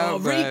upset about. Oh,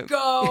 but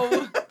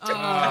Rico.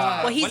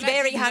 Well, he's Well,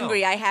 very let's go.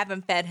 hungry. I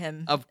haven't fed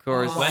him. Of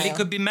course. Well, he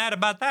could be mad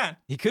about that.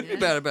 He could be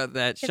bad about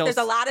that. There's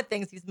a lot of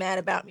things he's mad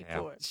about me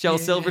for. Shel Yeah.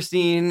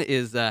 Silverstein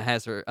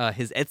has her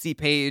his Etsy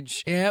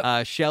page.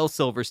 Yep. Shel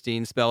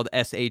Silverstein, spelled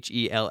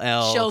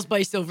SHELL. Shells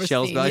by Silverstein.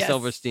 Shells by yes.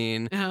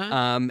 Silverstein.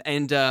 Uh-huh.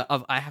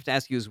 I have to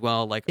ask you as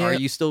well. Like, Yeah. are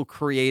you still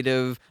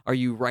creative? Are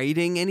you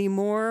writing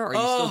anymore? Are you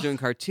still Oh. doing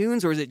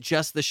cartoons, or is it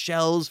just the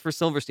shells for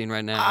Silverstein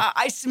right now?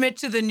 I submit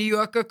to the New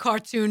Yorker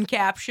cartoon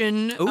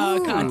caption Ooh.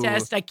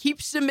 contest. I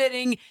keep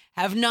submitting,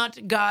 have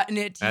not gotten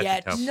it That's a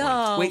yet. tough one.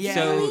 No. Wait, yeah.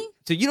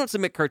 so you don't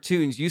submit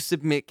cartoons? You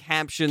submit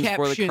captions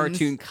for the Captions.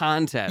 cartoon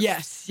contest?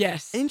 Yes,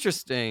 yes.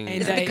 Interesting.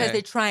 And It's I- because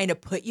they're trying to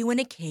put you in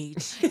a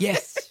cage.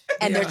 Yes.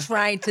 and they're Yeah.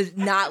 trying to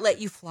not let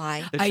you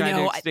fly. They're I trying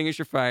know. to extinguish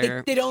your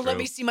fire. They don't let True.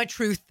 me see my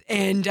truth,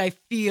 and I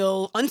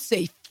feel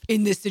unsafe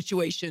in this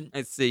situation.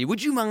 I see.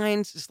 Would you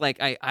mind just like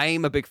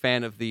I'm a big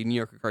fan of the New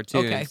Yorker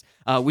cartoons. Okay.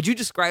 Would you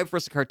describe for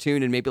us a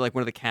cartoon and maybe like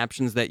one of the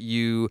captions that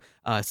you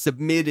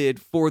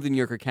submitted for the New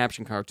Yorker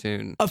caption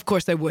cartoon? Of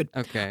course, I would.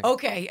 Okay.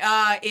 Okay.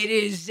 It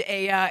is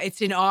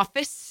it's an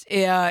office.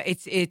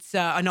 It's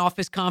an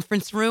office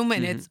conference room,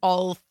 and it's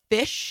all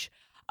fish.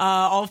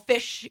 All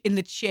fish in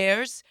the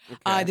chairs.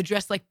 Okay. They're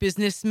dressed like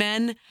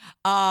businessmen,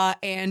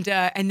 and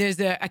there's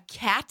a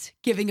cat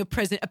giving a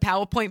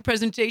PowerPoint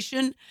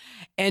presentation,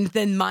 and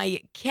then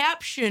my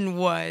caption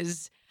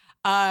was,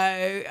 so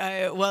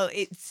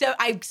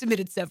I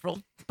submitted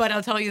several, but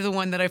I'll tell you the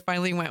one that I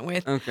finally went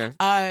with. Okay.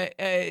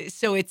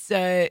 So it's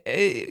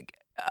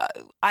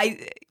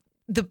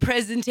the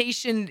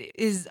presentation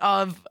is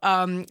of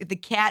the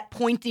cat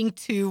pointing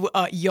to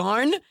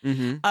yarn,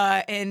 Mm-hmm.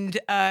 and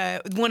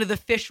one of the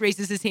fish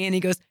raises his hand. And he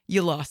goes,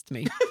 "You lost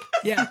me."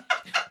 Yeah,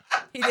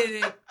 he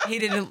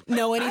didn't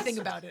know anything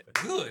about it.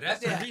 Good.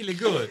 That's Yeah. really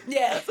good.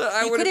 Yeah. So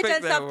I You would could have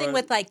have done something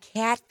with like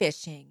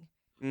catfishing,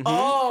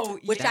 Oh,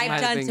 which yeah. I've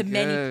might have done been to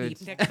many good.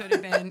 people. That could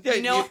have been. Yeah,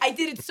 You know, you- I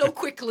did it so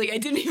quickly. I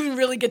didn't even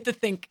really get to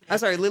think. I'm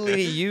sorry,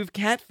 Lily, you've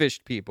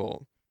catfished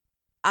people.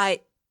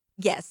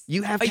 Yes.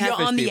 You have Are catfished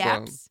you on the people.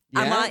 apps?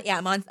 Yeah?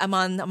 I'm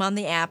on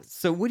the apps.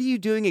 So what are you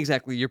doing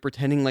exactly? You're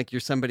pretending like you're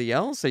somebody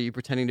else? Are you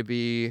pretending to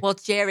be? Well,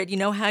 Jared, you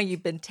know how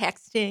you've been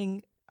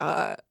texting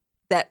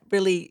that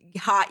really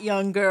hot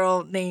young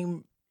girl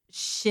named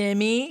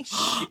Shimmy?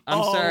 I'm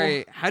Oh.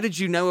 sorry. How did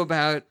you know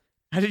about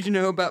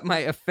my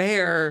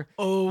affair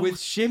Oh. with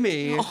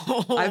Shimmy?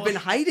 Oh. I've been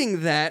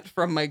hiding that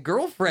from my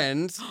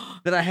girlfriend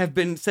that I have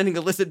been sending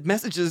illicit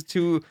messages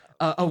to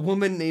a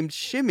woman named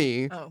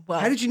Shimmy. Oh, well,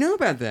 How did you know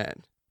about that?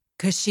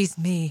 because she's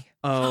me.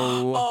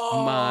 Oh,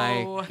 Oh.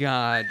 my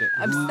God.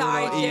 I'm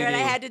sorry, Little Jared. I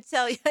Edie. had to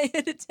tell you. I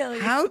had to tell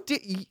you. How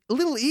did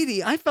little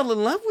Edie? I fell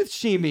in love with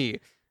Shimmy.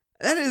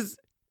 That is.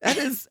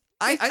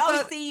 I oh,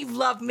 thought. see, you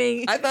love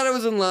me. I thought I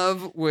was in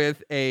love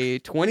with a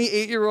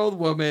 28-year-old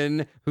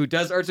woman who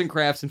does arts and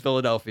crafts in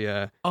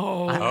Philadelphia.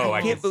 Oh. Oh,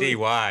 I can't can see believe-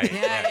 why.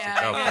 Yeah, Yes,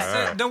 yeah, go for yeah.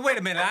 her. So, no, wait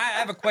a minute. I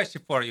have a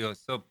question for you.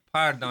 So,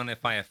 pardon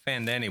if I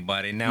offend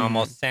anybody. Now I'm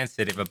all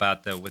sensitive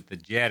about with the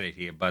Jared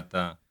here, but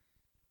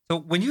so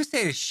when you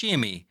say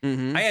Shimmy,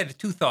 Mhm. I had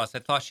two thoughts. I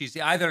thought she's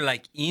either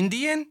like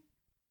Indian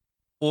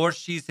or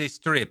she's a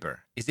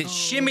stripper. Is it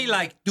Shimmy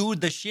like do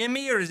the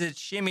shimmy, or is it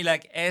Shimmy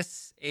like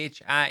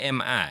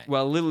SHIMI?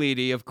 Well, little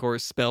Edie, of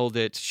course, spelled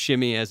it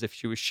shimmy as if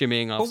she was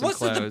shimmying off But some what's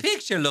clothes. the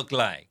picture look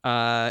like?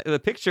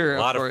 The picture, A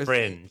lot of of course.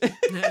 fringe.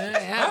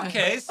 Yeah.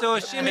 Okay, so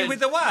Shimmy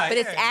with the Y. but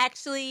it's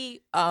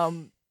actually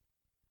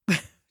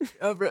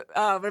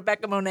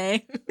Rebecca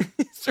Monet.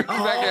 It's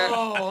Rebecca,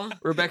 Oh.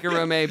 Rebecca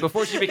Romay,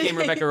 before she became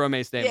Rebecca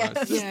Romay Stamos.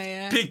 Yes. Yeah,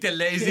 yeah. Picked a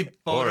lazy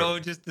photo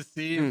just to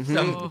see if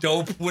some Mhm.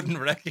 dope wouldn't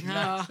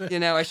recognize. Oh. You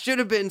know, I should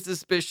have been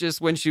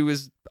suspicious when she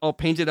was all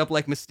painted up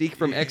like Mystique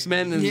from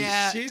X-Men. And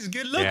Yeah. She's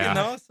good looking, Yeah.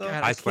 though. So.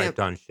 God, I swiped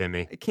on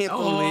Shimmy. I can't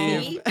Oh.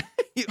 believe.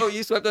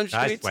 You swept on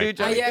I Shimmy too, swiped.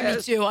 Johnny? Yeah, me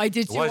Cash? too. I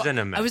did too. It wasn't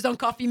a mess. I was on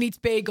Coffee Meets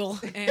Bagel,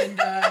 and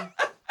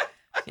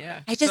yeah.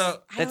 I just,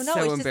 So- I don't That's know. so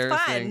it's just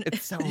embarrassing. fun.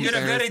 It's so You're a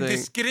very embarrassing.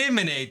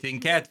 discriminating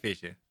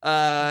catfisher.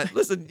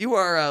 Listen, you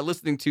are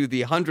listening to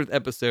the 100th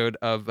episode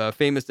of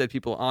Famous Dead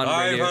People on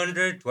radio.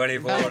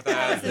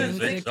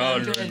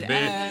 524,600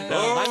 The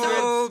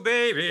Oh,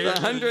 baby. The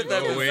 100th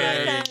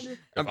episode.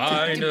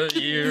 Find a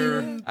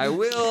year. I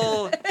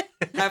will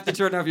have to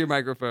turn off your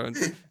microphones.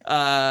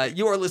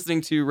 You are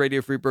listening to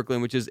Radio Free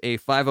Brooklyn, which is a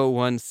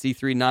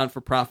 501c3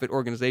 non-for-profit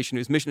organization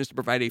whose mission is to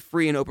provide a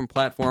free and open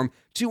platform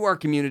to our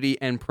community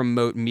and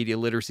promote media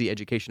literacy,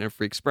 education, and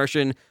free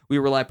expression. We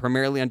rely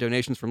primarily on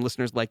donations from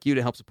listeners like you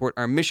to help support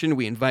our mission.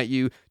 We invite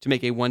you to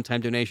make a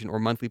one-time donation or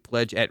monthly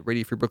pledge at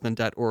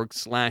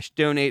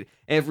radiofreebrooklyn.org/donate.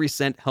 Every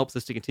cent helps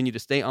us to continue to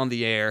stay on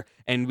the air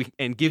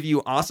and give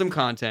you awesome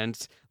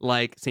content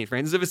like St.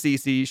 Francis of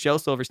Assisi, Shel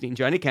Silverstein,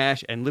 Johnny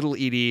Cash, and Little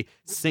Edie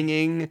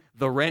singing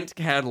the Rent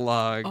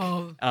catalog.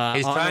 Oh.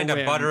 He's on trying a to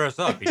whim. butter us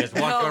up. He just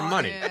wants our Oh,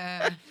 money.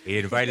 yeah. He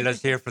invited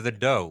us here for the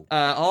dough.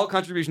 All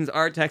contributions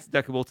are tax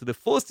deductible to the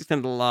fullest extent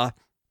of the law.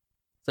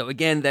 So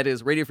again, that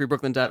is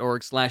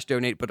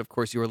radiofreebrooklyn.org/donate. But of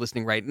course, you are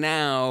listening right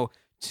now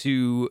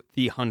to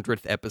the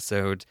 100th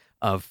episode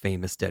of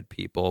Famous Dead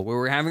People, where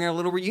we're having our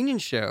little reunion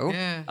show.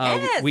 Yeah.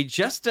 Yes. We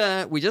just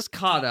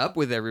caught up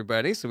with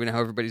everybody, so we know how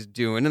everybody's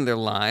doing in their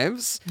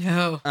lives.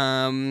 No.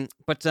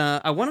 But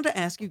I wanted to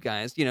ask you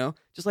guys,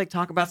 just like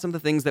talk about some of the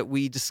things that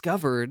we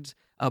discovered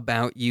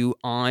about you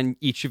on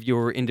each of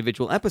your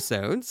individual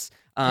episodes.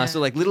 So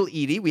like Little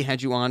Edie, we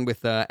had you on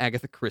with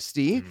Agatha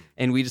Christie,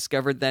 and we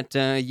discovered that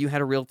you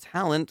had a real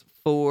talent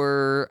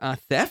for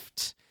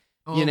theft,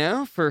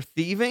 for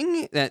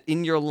thieving, that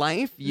in your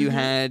life you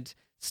had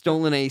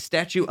stolen a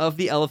statue of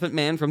the Elephant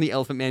Man from the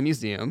Elephant Man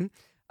Museum.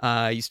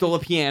 You stole a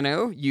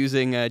piano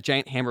using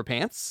giant hammer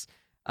pants.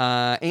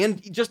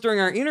 And just during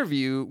our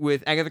interview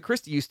with Agatha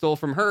Christie, you stole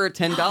from her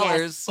 $10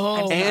 Yes.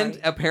 Oh. and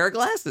a pair of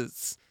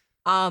glasses.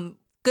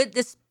 good.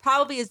 This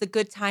probably is a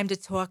good time to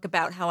talk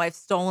about how I've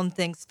stolen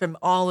things from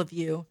all of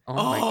you Oh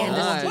my in the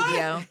God.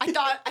 studio.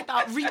 I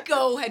thought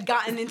Rico had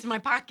gotten into my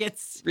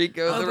pockets.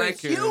 Rico the Like,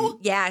 raccoon. you?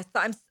 Yeah,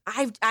 so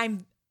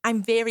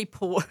I'm very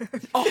poor.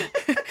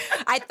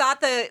 I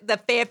thought the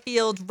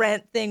Fairfield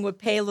rent thing would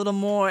pay a little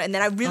more, and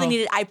then I really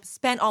needed. I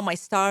spent all my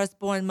Stars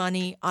Born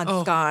money on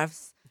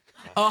scarves.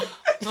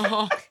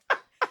 Oh.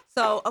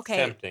 So okay,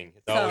 Tempting.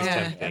 It's always So-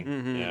 tempting.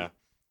 Mhm. Yeah.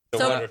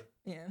 So- wonder-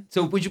 yeah.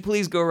 So would you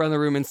please go around the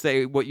room and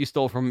say what you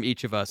stole from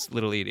each of us,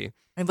 little Edie?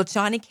 And with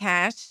Johnny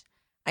Cash,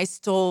 I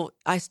stole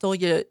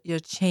your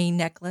chain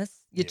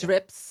necklace, your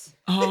drips.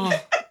 Oh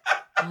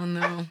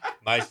no.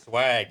 my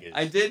swag is.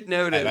 I did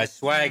notice My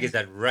swag is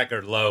at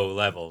record low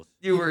levels.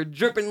 you were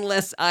dripping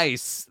less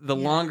ice the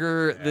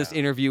longer this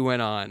interview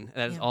went on.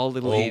 That is all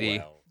little Edie.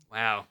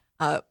 Well.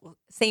 Wow.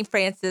 St.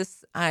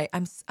 Francis,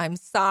 I'm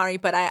sorry,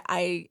 but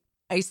I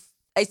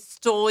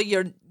stole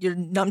your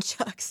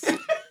nunchucks.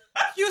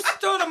 You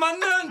stole my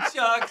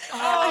nunchucks.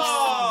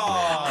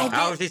 Oh.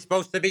 How is he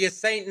supposed to be a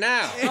saint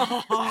now?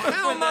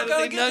 How am I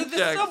going to get to the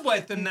Nunchucks.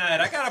 subway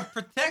tonight? I got to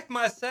protect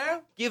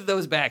myself. Give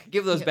those back.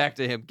 Give those back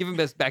to him. Give him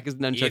back his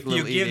nunchuck, If you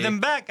little give Edie. them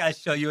back, I'll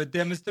show you a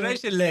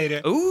demonstration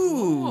later.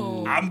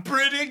 Ooh. I'm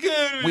pretty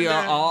good with We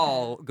are that.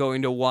 all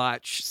going to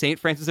watch St.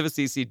 Francis of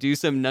Assisi do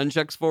some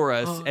nunchucks for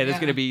us, and it's yeah.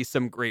 going to be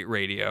some great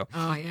radio.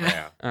 Oh yeah.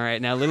 Yeah. All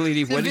right, now, little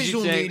Edie, a what did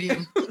you visual take?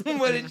 medium.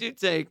 What did you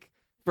take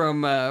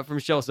from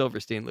Shel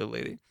Silverstein, little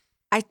Edie?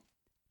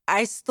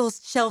 I stole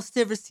Shel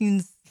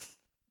Silverstein's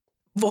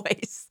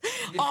voice.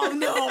 Oh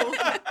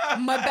no.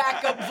 My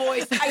backup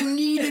voice. I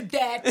needed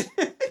that.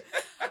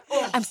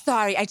 I'm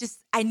sorry. I just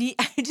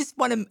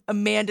want a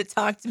man to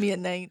talk to me at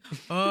night.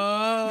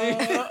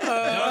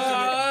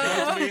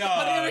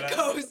 There it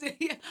goes.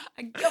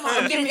 Come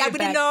on, give me I'm it gonna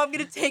back. know. I'm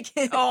gonna take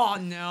it. Oh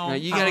no. Now,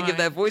 you got to All give right.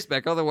 that voice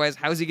back, otherwise,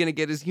 how's he going to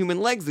get his human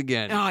legs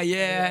again? Oh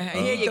yeah.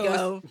 Here you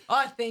go.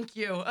 Oh, thank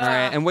you. All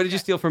right, and what did you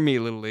steal from me,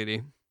 little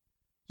lady?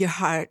 Your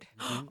heart.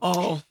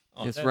 Oh.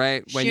 That's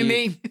right. When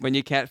Shimmy.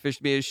 you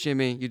catfished me as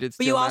Shimmy, you did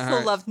steal But you my also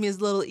heart. loved me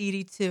as little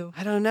Edie too.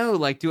 I don't know.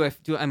 Like,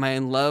 am I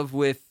in love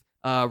with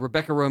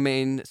Rebecca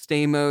Romaine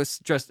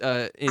Stamos dressed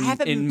I in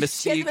haven't. She hasn't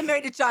Mystique? been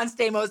married to John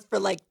Stamos for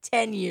like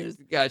 10 years.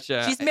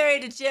 Gotcha. She's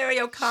married to Jerry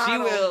She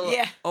O'Connell. will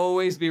Yeah.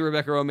 always be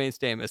Rebecca Romaine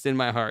Stamos in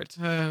my heart.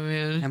 Oh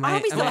man. Am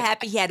I'll be am so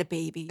happy he had a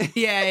baby.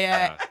 Yeah,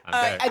 yeah. I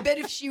bet. I bet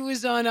if she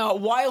was on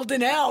Wild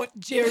and Out,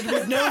 Jared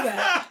would know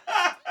that.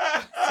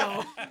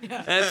 So,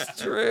 yeah.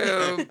 That's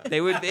true.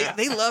 They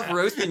love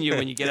roasting you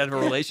when you get out of a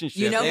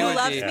relationship. You know They who would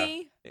loves be-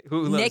 me?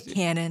 Who loves Nick you?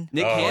 Cannon.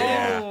 Nick Oh,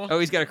 Cannon. yeah. Oh,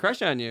 he's got a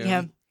crush on you.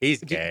 Yeah. He's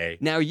gay.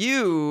 Now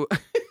you.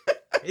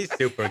 He's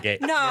super gay.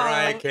 No.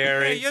 Mariah Hey,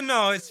 Carey. you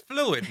know, it's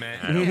fluid, I man.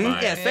 don't mind.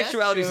 yeah, it.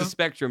 sexuality is a true.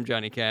 spectrum,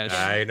 Johnny Cash.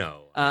 I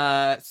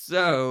know.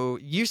 So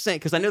you saying,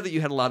 because I know that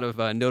you had a lot of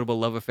notable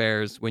love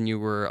affairs when you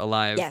were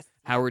alive. Yes.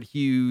 Howard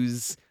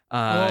Hughes,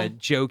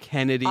 Joe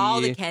Kennedy.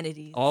 All the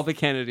Kennedys. All the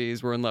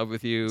Kennedys were in love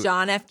with you.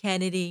 John F.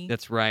 Kennedy.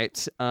 That's right.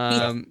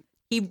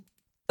 He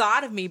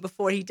thought of me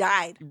before he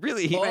died.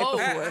 Really? Right Oh.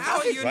 before.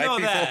 How do you Right know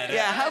before- that?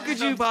 Yeah, how could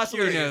you I'm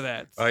possibly curious. know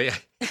that? Oh yeah.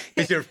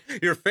 'Cause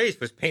your face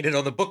was painted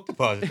on the book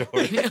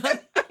depository.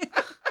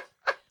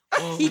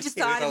 He just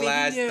It was thought the of me.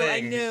 last He knew. I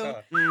thing he knew.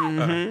 saw.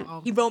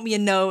 Mhm. He wrote me a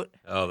note.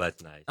 Oh,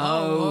 that's nice.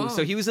 Oh, wow.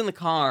 so he was in the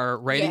car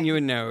writing Yeah. you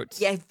a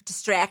note. Yeah,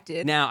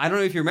 distracted. Now, I don't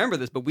know if you remember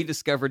this, but we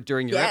discovered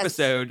during your Yes.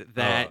 episode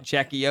that Oh.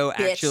 Jackie O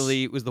Bitch.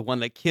 actually was the one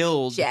that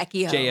killed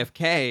Jackie O.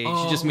 JFK.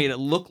 She just Oh. made it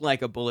look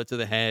like a bullet to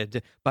the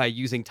head by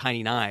using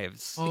tiny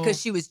knives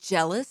Because she was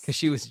jealous. because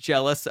she was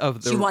jealous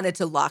of the. She wanted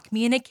to lock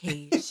me in a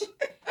cage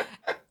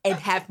and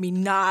have me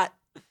not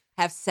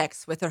have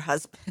sex with her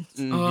husband.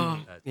 Mhm. Oh.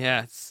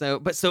 Yeah.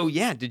 So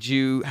yeah. Did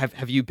you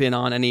have you been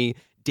on any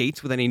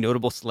dates with any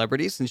notable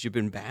celebrities since you've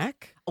been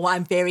back? Well,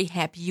 I'm very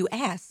happy you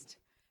asked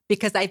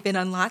because I've been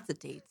on lots of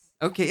dates.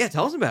 Okay. Yeah.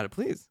 Tell us about it,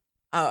 please.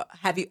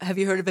 Have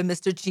you heard of a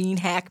Mr. Gene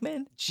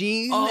Hackman?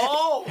 Gene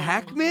Oh.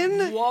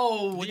 Hackman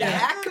Whoa, the Yeah.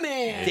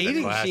 Hackman.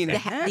 dating classic. Gene The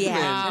Hackman. actor,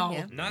 Wow.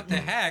 yeah. Not the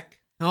hack.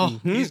 Oh.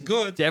 Mhm. He's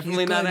good.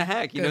 Definitely He's not good. a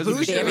hack. He Good. knows what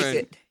Who's he's Very doing.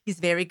 good. He's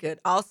very good.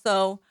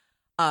 Also,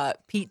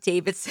 Pete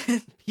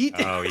Davidson. Pete.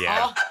 Oh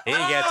yeah. He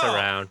gets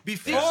around.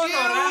 Before Did or you-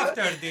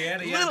 after the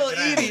Ariana Little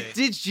Grande? Edie,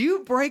 did you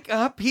break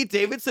up Pete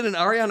Davidson and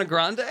Ariana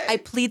Grande? I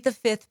plead the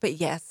fifth, but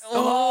yes.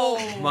 Oh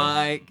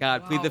my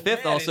God! Plead the Wow,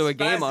 Fifth, man, also a it's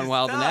game fast on as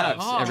Wild and stuff.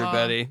 Out.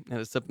 Everybody, that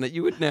is something that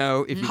you would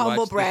know if you Humble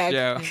watched brag.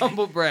 the show.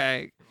 Humble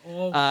brag.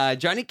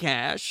 Johnny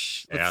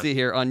Cash. Let's Yeah. see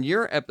here. On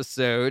your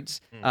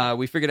episodes,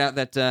 we figured out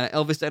that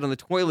Elvis died on the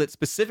toilet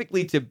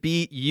specifically to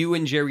beat you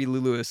and Jerry Lee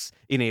Lewis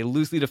in a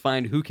loosely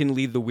defined "Who Can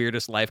Lead the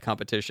Weirdest Life"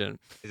 competition.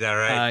 Is that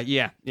right?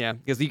 Yeah,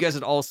 because you guys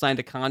had all signed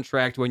a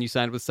contract when you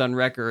signed with Sun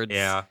Records.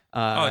 yeah.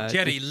 Oh,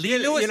 Jerry Lee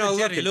Lewis or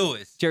Jerry look,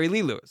 Lewis? Jerry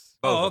Lee Lewis.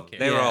 Both Oh, of them. okay.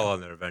 They were Yeah. all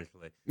on there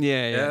eventually.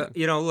 Yeah.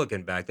 You know,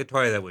 looking back, the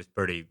toilet was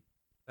pretty.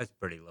 That's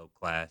pretty low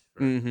class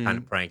for Mhm. kind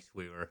of pranks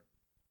we were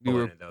we were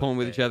Pulling those pulling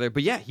with things. each other.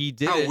 But yeah, he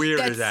did How it. weird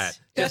That's, is that?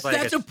 That's, Just like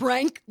that's a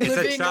prank. it's a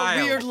Living a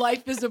child. weird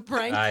life is a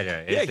prank. I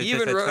know. Yeah, It's he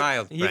just even a wrote.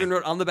 child's He even prank.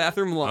 wrote on the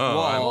bathroom wall.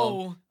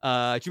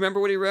 Oh. Do you remember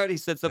what he wrote? He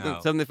said something, No.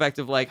 something to the effect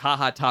of like,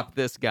 "Haha, top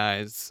this,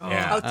 guys."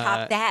 Yeah. Oh,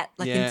 top that,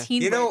 like yeah. in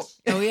Teen You know- Witch.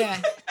 Oh yeah,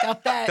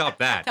 top that. Top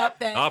that. Top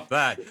that. Top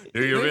that.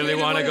 Do you really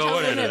want to go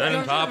in it?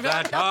 Then top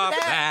that. Top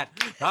that.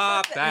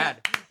 Top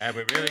that. And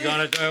we're really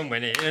gonna do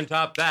when you in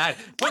top that.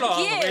 Put What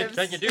on the gives?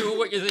 witch and you do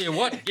what you see.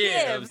 What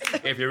gives?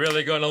 gives? If you're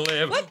really gonna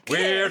live What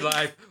weird gives?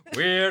 life.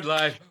 Weird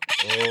life.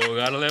 Oh,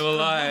 gotta live a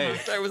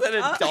life. Sorry, was that a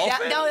Yeah,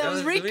 dolphin? no, that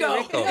was Rico.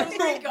 Rico. That was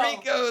Rico.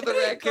 Rico the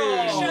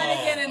raccoon. Trying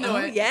to get into Oh,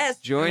 it. yes.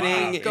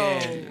 Joining Rico.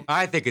 in.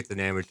 I think it's an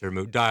amateur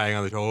move. Dying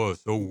on the show. Oh,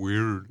 it's so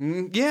weird.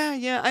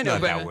 Yeah, I know,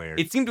 Not but that weird.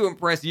 it seemed to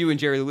impress you and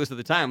Jerry Lewis at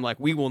the time. Like,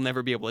 we will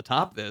never be able to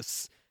top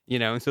this,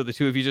 and so the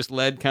two of you just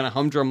led kind of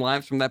humdrum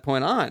lives from that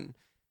point on,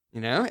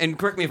 And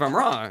correct me if I'm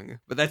wrong,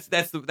 but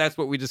that's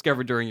what we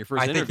discovered during your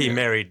first I interview. think he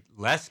married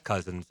less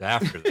cousins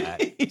after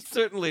that. He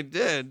certainly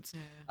did.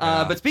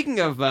 Yeah. But speaking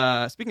of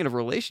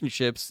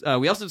relationships,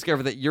 we also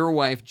discovered that your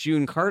wife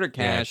June Carter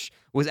Cash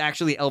was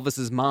actually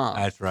Elvis's mom.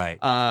 That's right.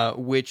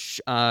 Which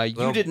you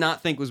Well, did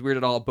not think was weird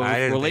at all, both I didn't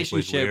think it was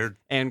relationship weird.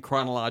 and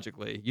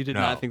chronologically. You did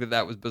No. not think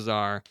that was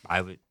bizarre.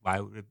 I would.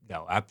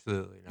 No,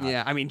 absolutely not.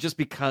 Yeah, I mean, just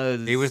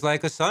because He was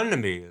like a son to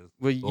me.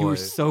 well, you Boy. were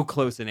so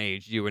close in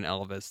age, you and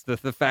Elvis.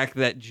 The fact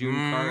that June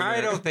Carter,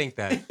 I don't think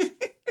that.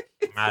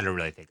 I don't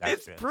really think that's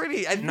it's true.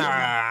 pretty. I think, Nah.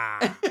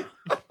 I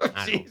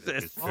don't think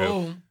Jesus. it's true.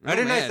 Oh, I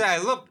didn't man. say I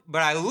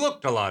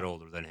looked a lot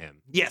older than him.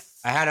 Yes.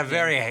 I had a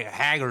very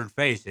haggard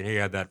face, and he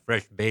had that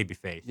fresh baby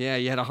face. Yeah,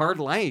 you had a hard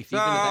life So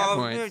even at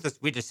that point.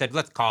 we just said,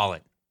 let's call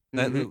it.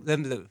 Mhm. You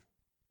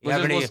We'll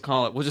have just, any- let's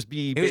call it. We'll just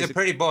be. he was a basic-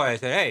 pretty boy. I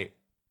said, hey,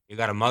 you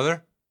got a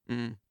mother?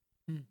 Mm.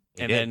 He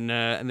And did.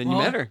 then you Oh.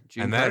 met her.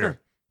 June I met Carter. her.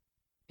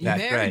 you That's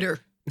married right. her.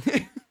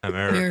 I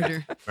married Married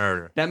her. her.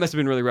 Murder. That must have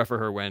been really rough for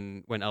her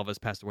when Elvis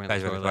passed away in the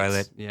Passed away in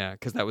toilets. the toilet. Yeah,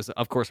 because that was,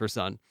 of course, her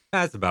son.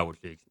 That's about what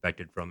she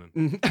expected from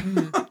him.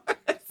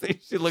 So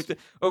she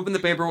opened the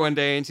paper one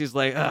day and she's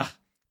like, "Ugh,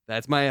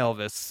 that's my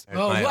Elvis." That's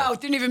Oh my- wow,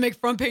 it didn't even make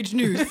front page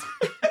news.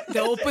 They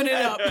open it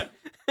up.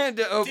 Had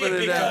to open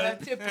it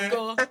up.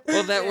 Typical.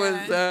 Well, that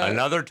was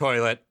Another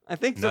toilet. I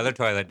think Another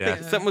toilet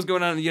death. something was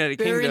going on in the United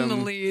Buried in the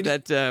Kingdom lead.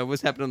 that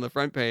was happening on the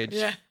front page.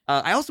 Yeah.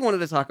 I also wanted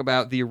to talk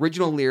about the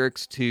original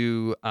lyrics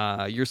to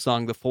your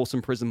song, "The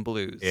Folsom Prison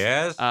Blues."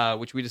 Yes.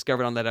 Which we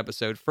discovered on that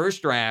episode.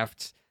 First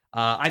draft.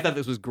 I thought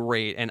this was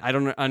great, and I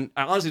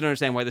honestly don't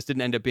understand why this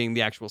didn't end up being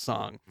the actual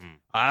song.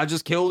 I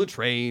just killed a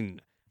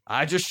train.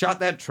 I just shot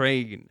that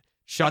train.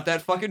 Shot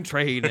that fucking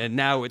train, and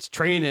now it's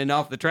training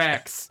off the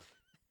tracks.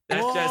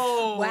 That's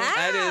Whoa. Wow.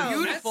 that is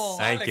Beautiful.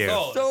 Thank you.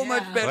 so Yeah.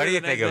 much better. What do you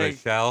than think I of it,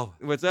 Shell?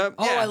 What's up?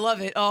 Oh, I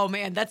love it. Oh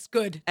man, that's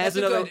good. as That's a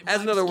another good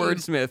as another rhyme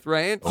scheme. wordsmith,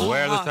 right?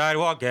 Where the Uh-huh.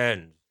 sidewalk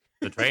ends,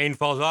 the train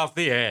falls off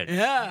the end.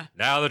 Yeah.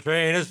 Now the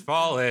train is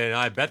falling.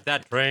 I bet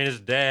that train is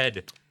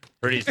dead.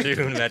 Pretty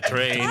soon that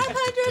train.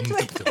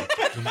 500.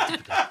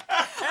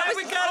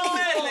 We got a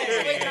medley.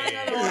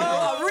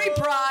 Oh, a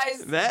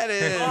reprise. That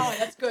is. Oh,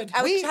 that's good.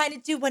 I was trying to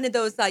do one of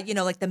those, like the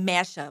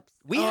mashups.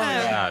 We Oh,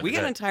 have yeah. we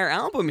got an entire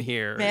album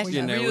here. Mash You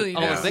up. know, Really with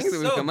all the nice. things that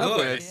we've So come up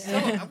good. with. So,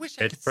 I wish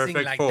I It's could sing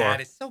perfect like for-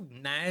 that. It's so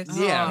nice.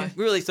 Yeah,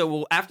 really.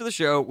 So after the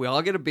show, we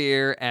all get a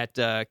beer at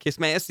Kiss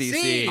My SCC.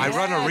 See? I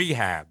run a Yes.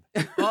 rehab.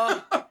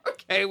 Oh,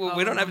 Okay, well,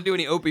 we don't have to do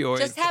any opioids.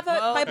 Just have my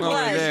Well, over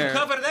blood. there.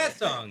 Cover that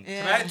song.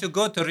 Yeah. Try to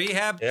go to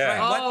rehab. Yeah.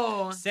 Try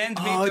Oh. what? Send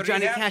me Oh, to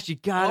Johnny rehab. Cash, you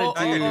gotta Oh, do.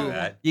 I can do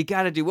that. You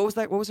gotta do. What was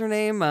that? What was her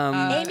name?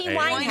 Amy Amy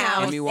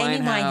Winehouse. Amy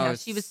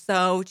Winehouse. She was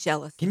so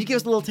jealous. Can you give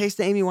us a little taste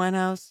of Amy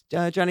Winehouse,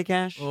 Johnny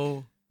Cash?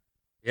 oh.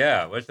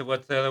 Yeah, what's the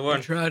other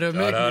one? Try to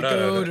make me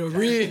go to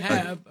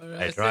rehab.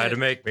 They tried to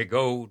make me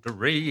go to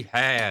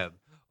rehab.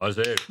 I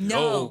said,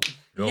 No.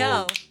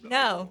 no,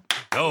 No.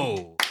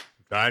 no.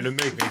 Trying to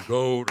make me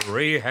go to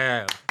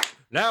rehab.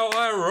 Now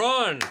I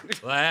run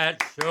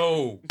that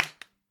show.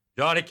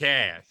 Johnny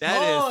Cash. That is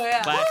Oh,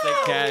 yeah. classic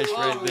Woo! Cash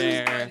Oh, right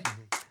there.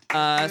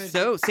 Good.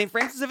 So, St.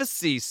 Francis of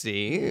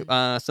Assisi,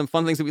 some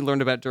fun things that we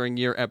learned about during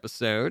your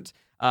episode.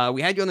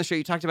 We had you on the show.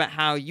 You talked about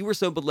how you were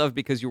so beloved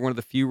because you were one of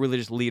the few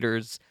religious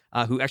leaders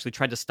who actually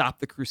tried to stop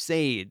the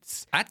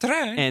Crusades. I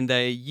tried. And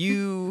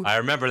you I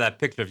remember that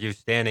picture of you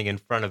standing in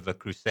front of the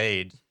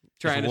Crusades.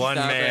 trying Just to one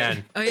stop man.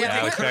 it. Oh, yeah.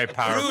 That was very Rude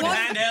powerful.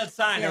 handheld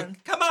sign. Yeah.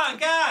 Come on,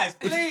 guys,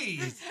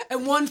 please.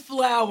 And one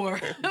flower.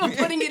 I'm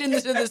putting it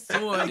into the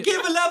sword. Give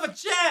a love a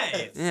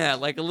chance. Yeah,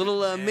 like a little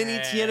mini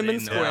Yeah, Tiananmen they know.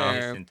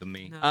 Square. Listen to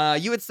me.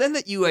 You had said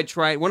that you had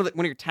tried one of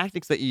your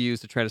tactics that you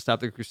used to try to stop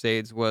the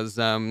Crusades was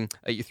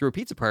you threw a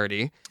pizza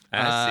party.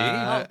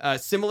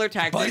 Similar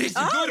tactic. But it's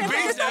a good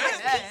pizza.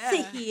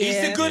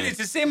 It's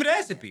the same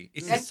recipe.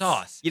 It's the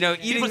sauce. You know,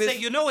 eating People this, say,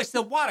 it's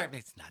the water.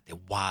 It's not the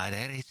water.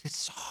 It's the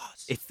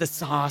sauce. it's the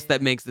sauce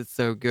that makes it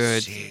so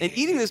good. Shit. And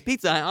eating this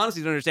pizza, I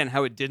honestly don't understand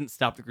how it didn't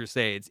stop the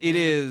Crusades. It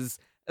is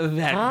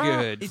that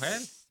good. Well,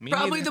 me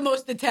Probably neither. the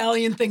most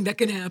Italian thing that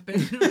can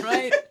happen,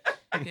 right?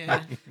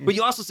 Yeah. But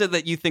you also said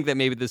that you think that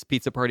maybe this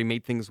pizza party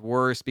made things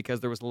worse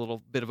because there was a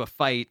little bit of a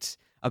fight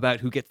about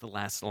who gets the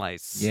last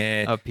slice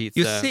Yeah. of pizza.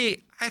 You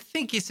see, I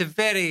think it's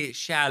very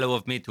shallow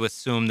of me to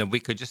assume that we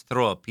could just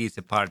throw a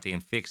pizza party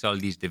and fix all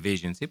these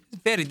divisions. It's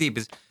very deep.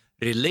 It's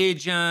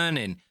religion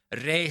and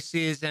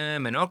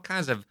racism and all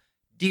kinds of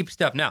deep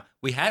stuff. Now,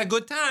 we had a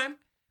good time.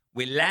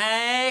 We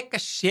like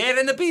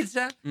sharing the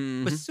pizza.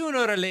 But sooner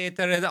or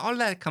later, all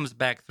that comes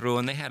back through,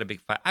 and they had a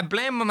big fight. I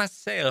blame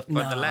myself for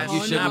the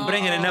last not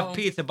bringing enough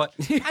pizza, but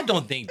I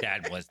don't think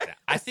that was that.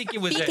 I think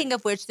it was Speaking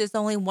of which, there's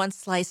only one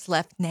slice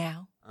left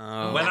now.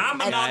 Oh, well, I'm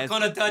not guys,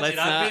 going to touch let's it.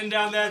 not- I've been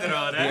down that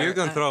road. eh? You're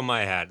gonna throw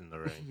my hat in the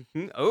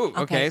ring. Oh,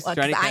 okay. So well,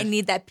 Johnny 'cause I Cash-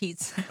 need that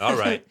pizza. All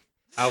right.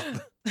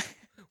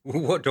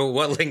 What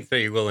length are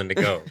you willing to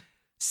go?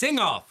 Sing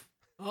off.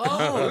 Ooh,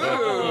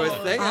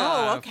 sing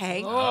off.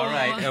 Okay. All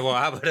right. Well,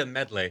 how about a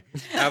medley?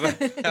 How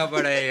about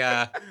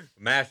a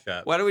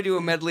mashup? Why don't we do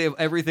a medley of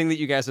everything that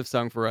you guys have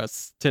sung for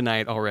us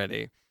tonight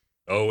already?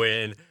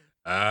 Going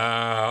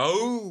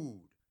out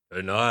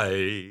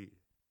tonight.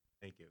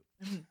 Thank you.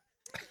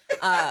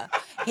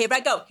 Here I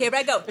go. Here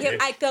I go. Here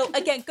I go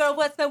again. Girl,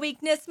 what's my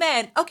weakness,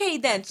 man? Okay,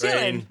 then.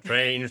 Chillin'.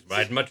 Trains,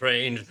 riding my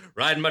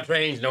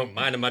trains, don't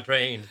mind my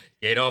trains.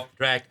 Get off the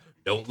track,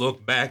 don't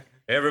look back.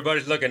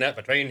 Everybody's looking at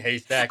my train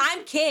haystack.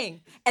 I'm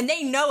king, and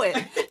they know it.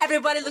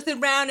 Everybody looks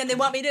around and they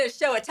want me to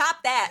show it.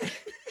 Top that.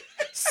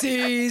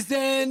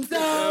 Seasons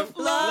of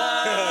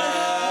love.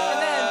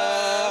 And then,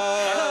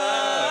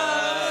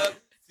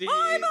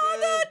 I'm on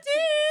the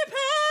deep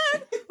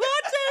end.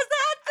 Watches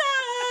that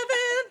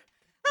diving.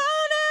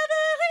 I'll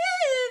never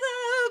hit the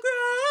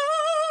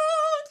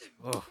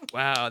ground. Oh,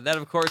 wow. That,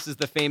 of course, is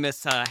the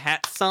famous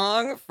hat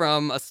song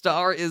from A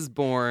Star is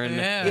Born.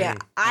 Yeah,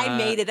 I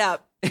made it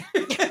up.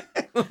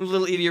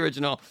 Little Edie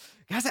original.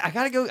 Guys, I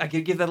gotta go. I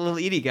gotta give that a Little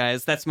Edie,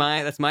 guys. That's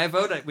my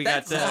vote. We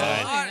got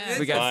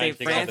fine.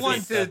 St.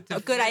 Francis. Oh,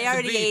 good. I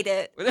already ate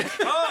it.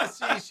 Oh,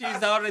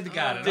 she's already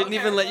got it. Didn't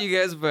even let you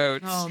guys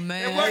vote. Oh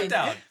man. It worked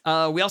out.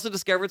 We also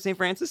discovered, St.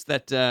 Francis,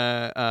 that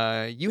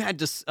you had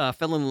just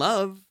fell in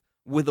love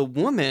with a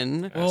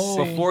woman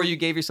before you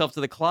gave yourself to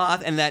the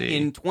cloth, and that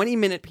in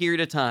 20-minute period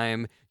of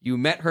time, you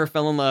met her,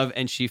 fell in love,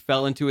 and she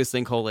fell into a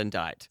sinkhole and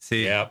died.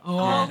 See. Yep.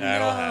 Oh,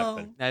 That'll no.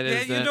 happen. That Yeah,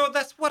 is, you know,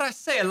 that's what I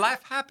say.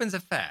 Life happens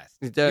fast.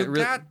 It You does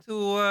really- got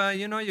to,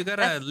 you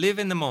gotta live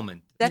in the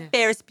moment. That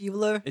Ferris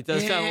Bueller. it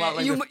does sound a lot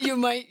like you, the- you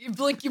might you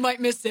blink, you might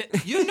miss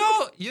it. You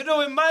know,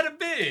 it might have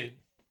been.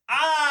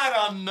 I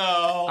don't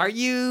know. Are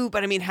you?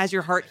 But I mean, has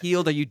your heart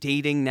healed? Are you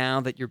dating now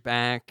that you're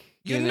back?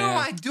 You know,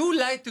 I do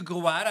like to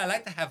go out. I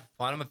like to have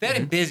fun. I'm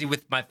very busy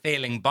with my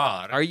failing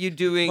bar. Are you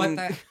doing?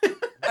 But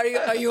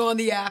Are you on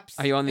the apps?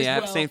 Are you on the as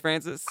app, well? St.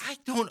 Francis? I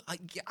don't.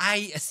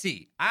 I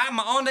see. I'm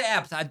on the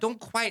apps. I don't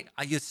quite.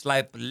 You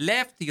swipe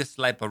left. You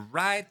swipe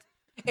right.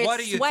 It's what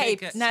do you swipe,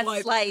 think? not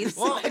slice.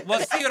 Well,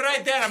 see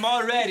right there. I'm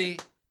already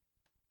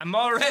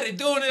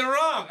doing it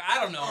wrong. I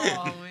don't know.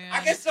 Oh, man.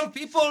 I guess some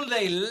people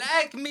they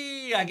like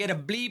me. I get a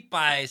bleep.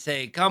 I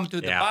say come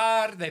to the Yeah.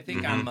 bar. They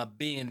think I'm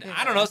being.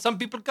 I don't know. Some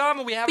people come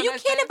and we have. But a you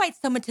nice can't time. invite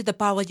someone to the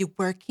bar while you're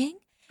working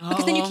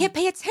because then you can't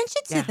pay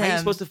attention to Yeah, how them. are you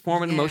supposed to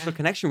form an Yeah. emotional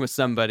connection with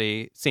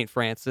somebody, St.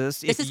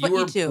 Francis, This if is what you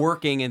you were do.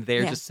 working and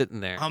they're Yeah. just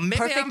sitting there? Maybe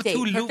Perfect I'm date,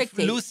 too perfect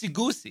date. loosey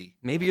goosey.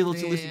 Maybe you're a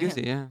little too Yeah.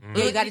 loosey-goosey, yeah.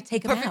 Yeah, you got to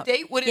take them Perfect out.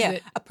 date? What is yeah,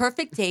 it? a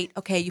perfect date.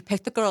 Okay, you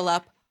pick the girl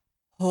up,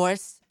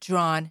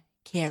 horse-drawn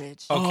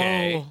carriage.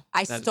 Okay. Oh.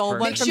 I That's stole one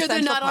perfect. Make from sure they're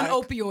Central not on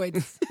Park.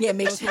 opioids. Yeah,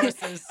 make Those sure.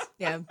 horses.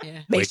 Yeah,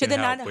 Yeah. make We sure can they're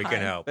help. not We high.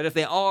 can help. But if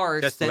they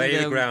are, Just send lay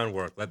the them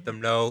groundwork. Let them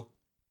know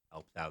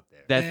help's out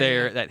there. that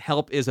Yeah. that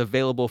help is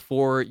available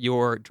for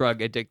your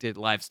drug-addicted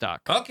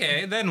livestock.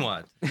 Okay, then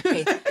what?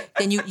 Okay.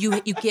 Then you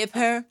give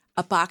her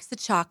a box of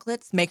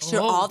chocolates. Make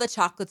sure Oh. all the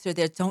chocolates are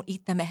there. Don't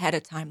eat them ahead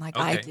of time like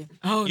I Okay. do.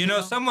 Oh, You know,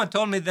 no. someone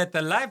told me that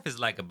the life is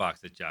like a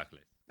box of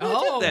chocolate.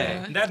 Oh, they?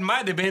 man. That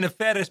might have been a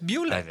Ferris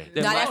Bueller.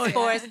 They're Not like- as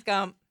Forrest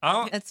Gump.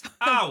 Oh, That's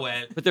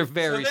well. but they're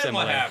very So then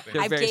what similar. happened?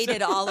 They're I've very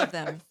dated all of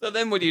them. So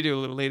then what do you do,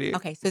 little lady?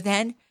 Okay, so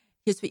then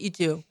here's what you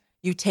do.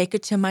 You take her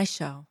to my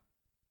show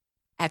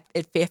at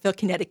Fairfield,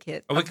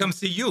 Connecticut. Oh, we come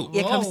see you.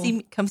 Yeah, come Whoa. see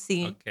me. Come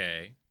see.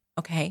 Okay.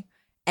 Okay,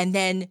 and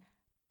then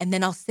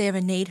I'll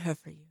serenade her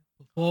for you.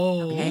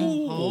 Whoa. Okay.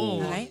 Oh.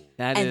 All right.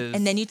 That is.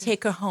 And then you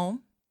take her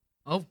home.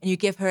 Oh. And you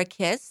give her a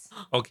kiss.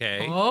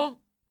 Okay. Oh.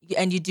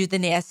 And you do the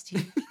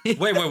nasty. Wait.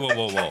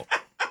 Whoa.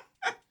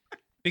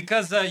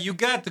 Because you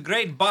got the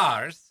great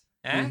bars,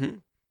 eh?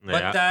 Mhm.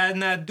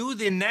 But do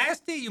the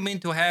nasty, you mean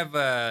to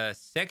have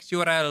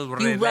sexual You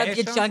relations? rub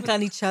your junk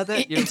on each other.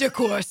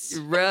 Intercourse.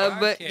 You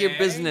rub your Okay.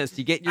 business.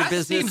 You get your That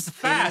business. seems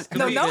fast.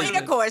 No, We no did-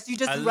 intercourse. You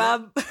just I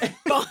rub.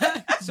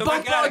 So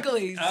Bump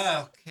uglies.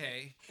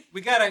 Okay.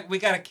 We got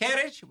a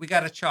carriage. We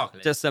got a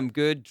chocolate. Just some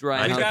good dry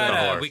I we took hump. the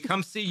got horse. we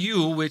come see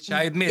you, which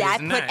I admit Yeah, I is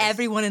put nice.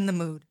 everyone in the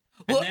mood.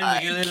 And Well, then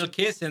we get a little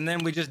kiss, and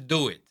then we just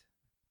do it.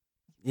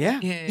 Yeah.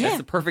 Yeah. That's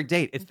the perfect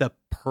date. It's the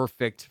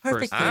perfect Perfect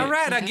first date. All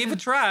right, I give it a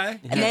try.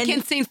 And then,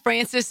 Can St.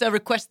 Francis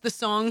request the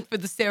song for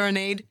the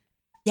serenade?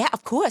 yeah,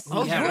 of course.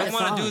 Oh, Yeah, yeah. I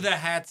want song. to do the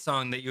hat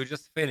song that you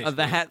just finished. Of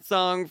the with. hat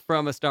song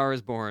from A Star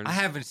Is Born. I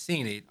haven't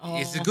seen it.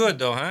 It's Oh. good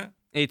though, huh?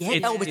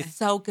 It's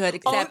so good.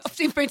 Oh, Except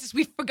St. Francis,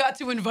 we forgot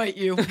to invite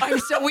you.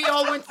 We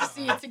all went to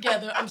see it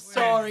together. I'm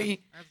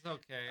sorry. That's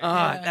okay.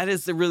 That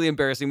is really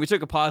embarrassing. We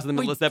took a pause in the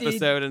middle We of this did.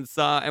 episode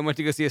and went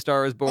to go see A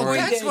Star Is Born. we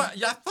I did.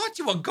 I thought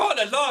you were gone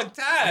a long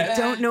time.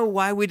 don't know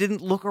why we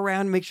didn't look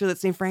around and make sure that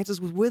St. Francis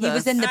was with he us.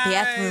 was in the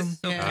bathroom.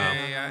 It's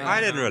okay. I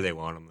didn't really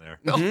want him there.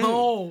 Mhm.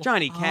 Oh.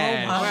 Johnny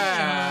Cash.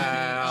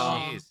 Well,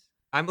 Jeez.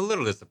 I'm a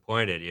little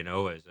disappointed,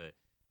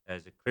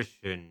 as a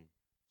Christian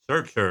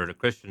searcher, the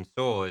Christian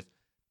soul is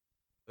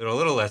a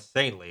little less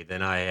saintly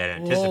than I had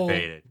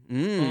anticipated.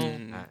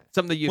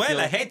 Something that you Well, feel.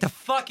 I hate to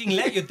fucking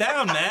let you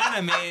down, man.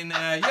 I mean,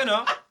 I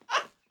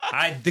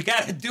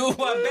gotta do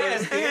my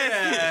best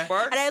here.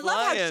 And I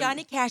love how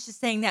Johnny Cash is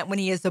saying that when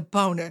he is a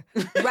boner,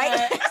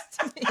 right next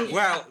to me.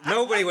 Well,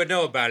 nobody would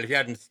know about it if you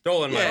hadn't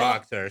stolen my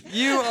boxers.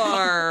 You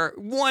are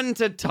one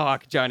to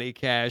talk, Johnny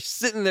Cash,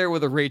 sitting there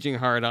with a raging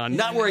heart on,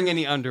 not wearing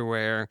any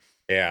underwear.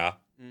 Yeah,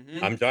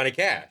 I'm Johnny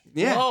Cash.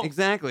 Yeah, Whoa.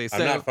 exactly. So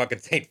I'm not fucking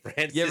St.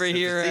 Francis. you ever of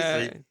hear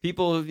Assisi.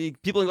 people in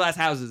glass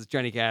houses,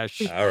 Johnny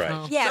Cash? All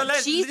right. Yeah,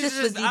 So Jesus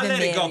was even I'll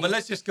let it go, married. but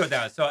let's just go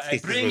down. So I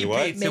Jesus bring was you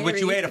what? pizza, which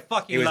you Married. ate a He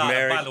fucking was lot of,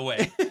 married. by the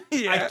way.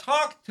 I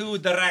talked to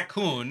the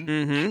raccoon.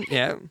 Mm-hmm.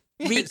 Yeah.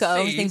 Rico,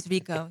 See? his name's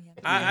Rico.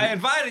 Yeah. I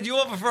invited you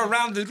over for a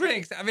round of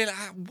drinks. I mean,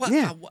 I'm What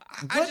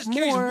just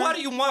curious. more- What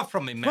do you want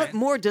from me, man? What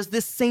more does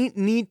this saint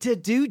need to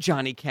do,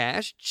 Johnny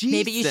Cash? Jesus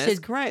Maybe you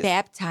should Christ.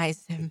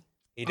 baptize him.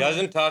 He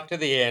doesn't talk to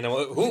the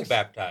animal. Who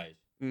baptized?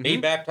 Me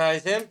Mhm.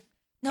 baptize him?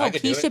 No, I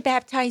could he do it. should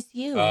baptize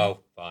you.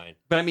 Oh, fine.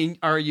 But I mean,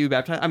 are you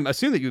baptized? I'm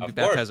assuming that you'd be Of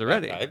course, baptized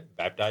already.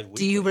 Baptized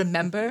Do you weekly.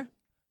 remember?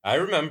 I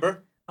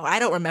remember. Oh, I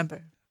don't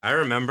remember. I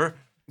remember.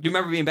 You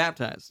remember being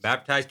baptized?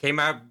 Baptized, came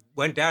out,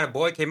 went down, a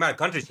boy came out, a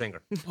country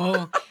singer.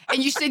 Oh.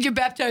 And you said you're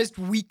baptized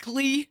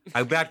weekly?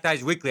 I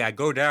baptized weekly. I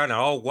go down and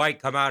all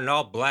white, come out in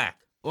all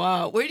black.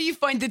 Wow. Where do you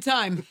find the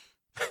time?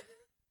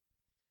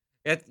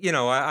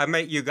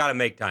 You got to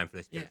make time for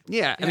this. Yeah.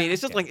 Yeah. I mean,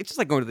 it's just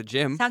like going to the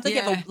gym. Sounds like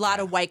you have Yeah. a lot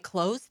of white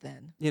clothes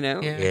then. You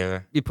know, Yeah. Yeah.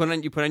 you put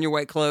on your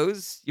white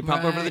clothes, you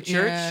pop over to the Right,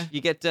 church, yeah.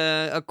 you get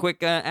a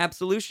quick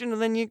absolution,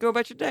 and then you go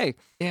about your day.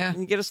 Yeah.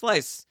 And you get a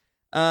slice.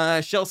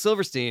 Shel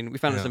Silverstein, we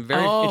found out Yeah. some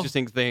very Oh.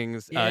 interesting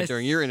things Yes.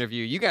 during your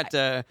interview. You got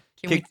Can't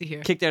wait to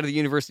hear. kicked out of the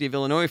University of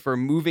Illinois for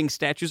moving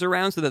statues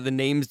around so that the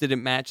names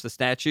didn't match the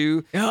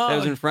statue that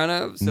was in front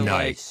of. So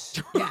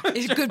Nice. Yeah,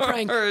 it's a good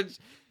prank.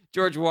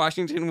 George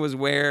Washington was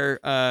where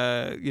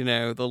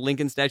the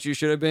Lincoln statue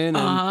should have been, and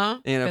Uh-huh.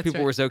 That's people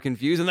right. were so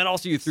confused. And then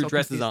also you threw So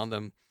dresses confused. on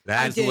them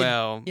That's as did.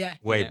 well. Yeah.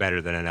 way Yeah.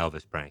 better than an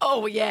Elvis prank.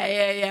 Oh,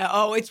 yeah.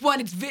 Oh, it's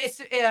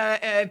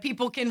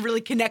people can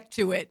really connect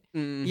to it.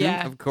 Mhm,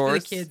 Yeah, of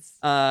course. for the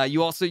kids.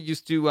 You also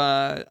used to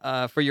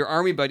for your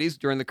army buddies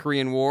during the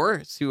Korean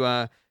War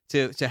to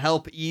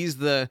help ease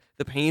the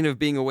pain of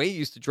being away. You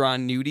used to draw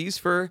nudies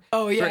for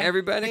Oh, yeah.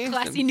 everybody. The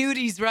classy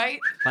nudies, right?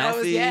 That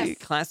was- Classy, yes.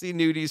 classy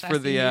nudies for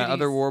Classy the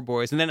other nudies. war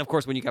boys. And then, of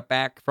course, when you got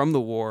back from the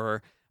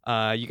war,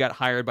 you got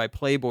hired by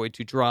Playboy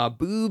to draw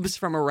boobs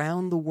from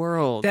around the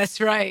world.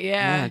 That's right,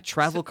 yeah.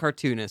 Travel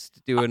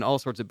cartoonist doing all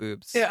sorts of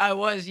boobs. Yeah, I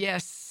was,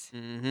 yes.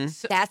 hmm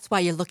That's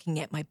why you're looking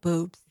at my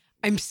boobs.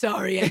 I'm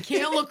sorry, I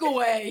can't look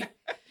away.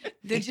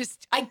 They're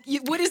just,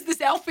 what is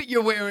this outfit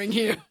you're wearing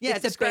here? Yeah, It's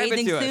a describe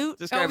bathing it to suit. us.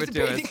 Describe it's it a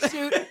to bathing us.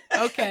 suit?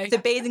 Okay. It's a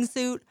bathing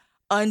suit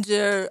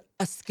under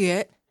a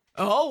skirt.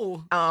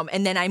 Oh,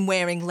 And then I'm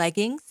wearing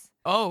leggings.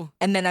 And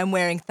then I'm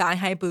wearing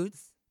thigh-high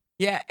boots.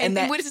 yeah. And And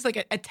that- what is this,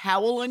 like a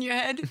towel on your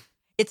head?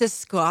 It's a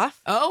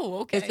scarf. Oh,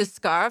 okay. It's a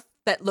scarf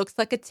that looks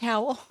like a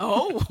towel.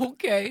 Oh,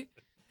 okay.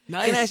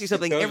 Nice. Can I ask you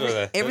something? Those are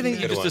the- Everything those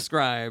are you good just ones.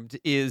 described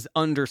is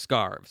under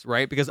scarves,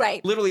 right? Because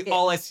Right. literally Yeah.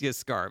 all I see is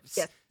scarves.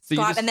 Yes. So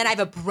you Scarf, just, and then I have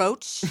a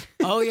brooch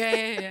Oh,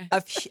 yeah.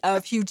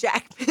 of Hugh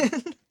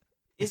Jackman.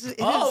 it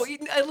Oh,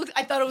 is-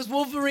 I thought it was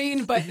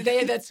Wolverine, but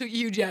that's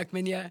Hugh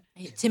Jackman, yeah.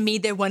 To me,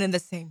 they're one and the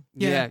same.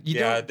 yeah, you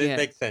Yeah, don't. that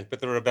makes sense. But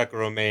the Rebecca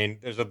Romaine,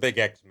 there's a big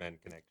X-Men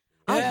connection.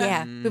 Oh,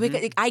 Yeah. yeah.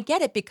 But I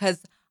get it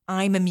because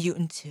I'm a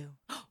mutant too.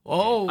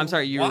 Oh. I'm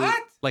sorry, you're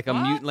What? like a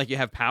What? mutant, like you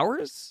have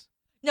powers.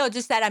 No,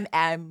 just that I'm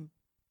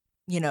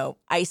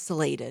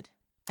isolated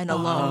and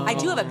alone. I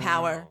do have a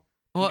power.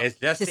 Well, It's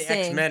just to the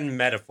sing. X-Men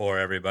metaphor,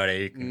 everybody.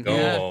 You can go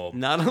Yeah. home.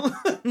 Not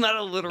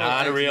a literal.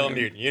 Not a real X-Men.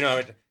 mutant. You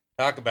know,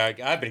 talk about,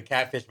 I've been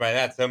catfished by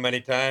that so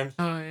many times.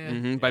 Oh, yeah.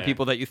 Mhm, by Yeah.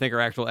 people that you think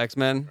are actual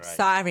X-Men. Right.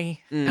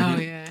 Sorry. Mhm. Oh,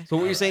 yeah. So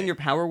what were you All saying right. your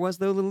power was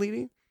though, little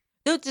lady?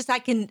 No, just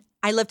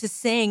I love to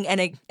sing and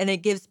it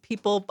gives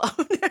people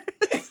boners.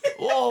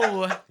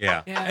 Whoa.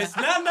 Yeah. Yeah. It's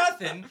not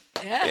nothing.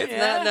 Yeah, It's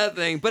yeah. not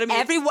nothing. But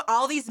I mean,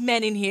 All these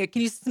men in here,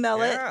 can you smell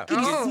Yeah. it? Can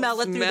you Oh, smell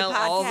it through the smell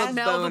all podcast? the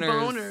Smell the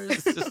boners. boners.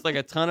 It's just like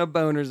a ton of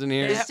boners in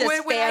here. It's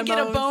just When I get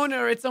a pheromones.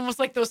 boner, it's almost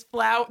like those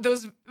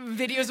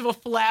videos of a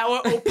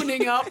flower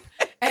opening up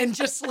and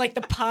just like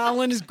the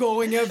pollen is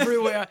going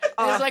everywhere.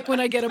 It's like when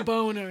I get a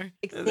boner.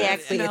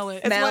 Exactly. Smell It it.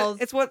 It's smells.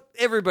 it's what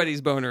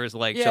everybody's boner is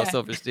like, Yeah. Shel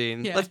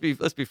Silverstein. Yeah. Let's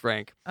be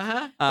frank.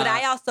 Uh-huh. But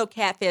I also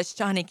catfish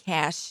Johnny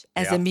Cash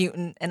as Yeah. a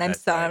mutant, and I'm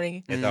That's right.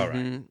 sorry. It's all right.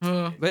 Mhm.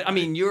 Oh. But I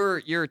mean,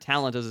 your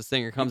talent as a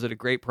singer comes at a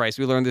great price.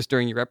 We learned this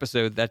during your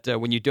episode that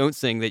when you don't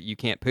sing, that you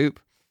can't poop.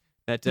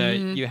 that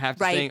you have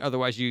to Right. stay,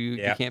 otherwise you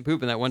Yeah. can't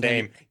poop. And that one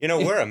Same. time, You know,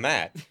 where I'm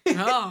at.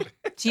 Oh,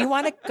 Do you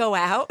want to go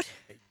out?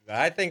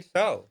 I think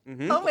so.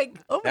 Oh my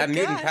That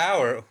mutant God.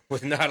 power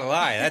was not a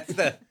lie. That's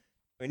the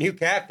when you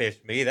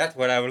catfished me. That's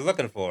what I was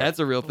looking for. that's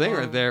a real thing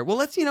right there. Well,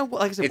 let's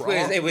like I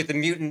said, it was the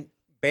mutant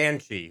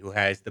banshee who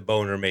has the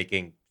boner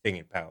making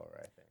singing power.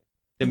 I think.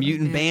 the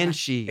mutant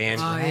banshee.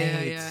 Banshee. Oh,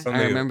 yeah, yeah. From I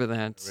the remember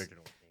that. Original.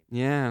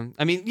 Yeah,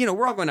 I mean,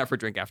 we're all going out for a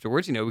drink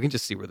afterwards. We can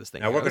just see where this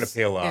thing Now goes. we're gonna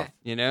peel off.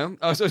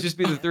 Oh, so it'll just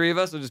be the three of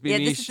us. It'll just be Yeah,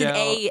 me, this is Shell. an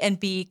A and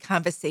B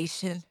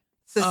conversation.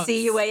 So Oh.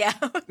 see you way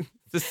out.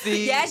 To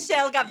see. Yeah,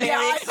 Shell got very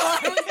yeah,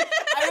 excited.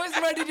 I was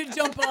ready to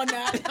jump on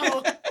that.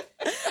 Oh.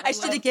 I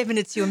should have given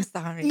it to you. I'm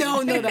sorry.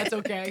 No, that's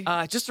okay.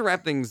 Just to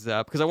wrap things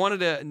up, because I wanted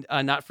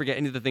to not forget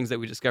any of the things that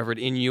we discovered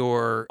in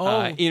your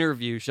Oh.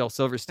 interview, Shel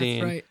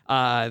Silverstein.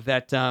 That's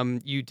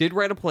That you did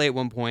write a play at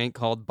one point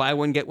called "Buy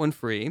One Get One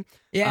Free,"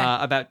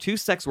 Yeah. about two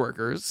sex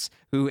workers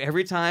who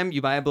every time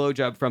you buy a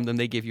blowjob from them,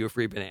 they give you a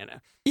free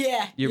banana.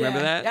 Yeah. You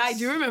remember that? Yeah, I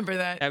do remember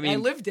that. I mean- I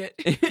lived it.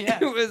 Yeah.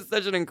 It was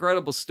such an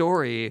incredible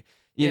story.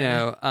 You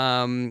Yeah.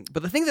 know,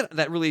 but the thing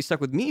that really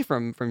stuck with me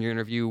from your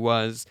interview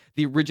was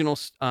the original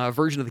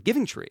version of the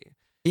Giving Tree.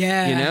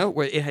 Yeah. You know,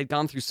 where it had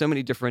gone through so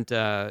many different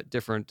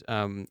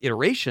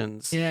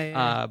iterations.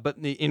 Yeah. But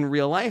in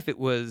real life, it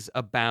was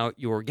about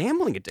your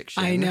gambling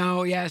addiction. I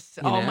know, yes.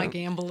 You All know? my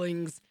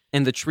gamblings.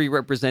 And the tree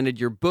represented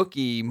your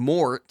bookie,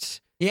 Mort,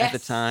 at the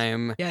Yes.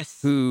 time, Yes.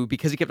 who,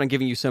 because he kept on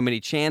giving you so many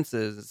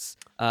chances,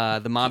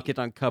 the mob kept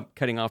on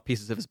cutting off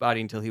pieces of his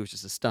body until he was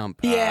just a stump.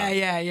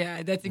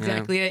 Yeah. That's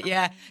exactly it.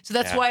 Yeah. So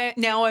that's Yeah. why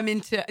now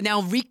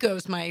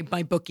Rico's my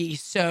bookie.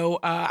 So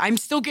I'm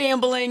still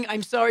gambling.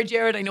 I'm sorry,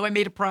 Jared. I know I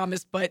made a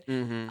promise, but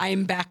I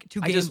am back to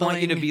I gambling. just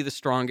want you to be the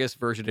strongest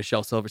version of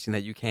Shel Silverstein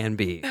that you can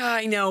be.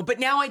 I know, but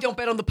now I don't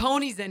bet on the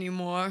ponies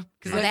anymore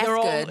because Oh, that's they're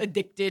all good.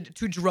 addicted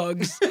to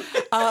drugs.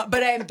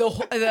 But I am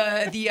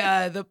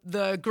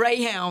the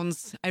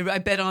greyhounds. I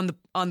bet on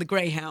the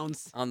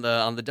greyhounds, On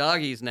the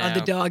doggies now. on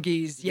the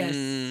doggies. Yes.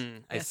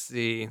 I Yes.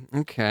 see.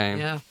 Okay.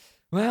 Yeah.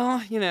 Well,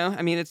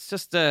 I mean, it's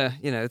just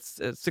it's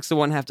 6 to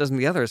 1, half dozen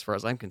the other, as far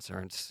as I'm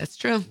concerned. That's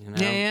true. You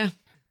know? Yeah.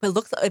 But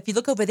if you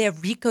look over there,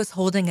 Rico's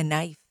holding a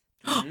knife.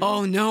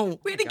 Oh no!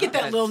 Where'd he get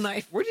that God. little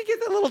knife? Where'd you get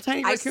that little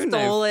tiny I raccoon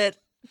stole knife? it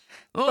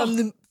Oh, from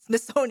the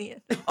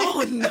Smithsonian.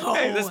 oh no!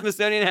 Hey, the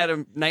Smithsonian had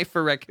a knife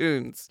for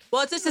raccoons.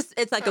 Well,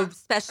 it's like a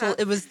special.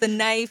 It was the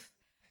knife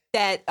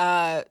that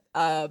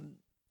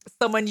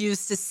someone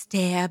used to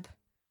stab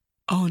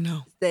Oh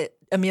no! the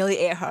Amelia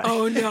Earhart.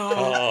 Oh no!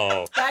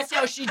 Oh. That's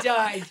how she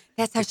died.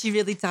 That's how she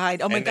really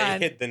died. Oh my and God.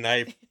 They hid the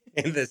knife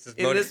in the the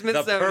Smithsonian.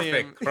 The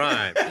perfect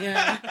crime.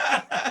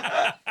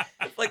 Yeah.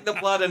 It's like the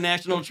plot of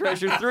National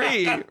Treasure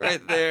 3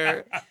 right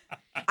there.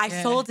 I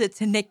sold it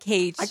to Nick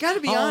Cage. I gotta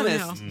be Oh,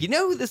 honest. no. You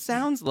know who this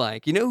sounds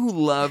like? You know who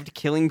loved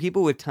killing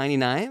people with tiny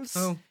knives?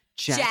 Oh.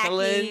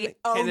 Jackie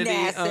Kennedy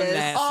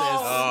Onassis.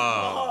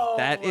 Oh.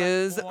 That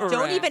is Don't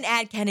right. even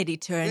add Kennedy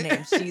to her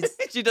name. She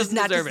She does doesn't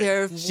not deserve it.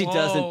 deserve. She Whoa.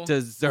 doesn't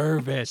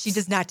deserve it. She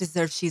does not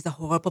deserve. She's a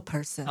horrible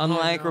person.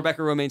 Unlike no.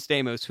 Rebecca Romaine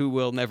Stamos, who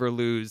will never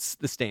lose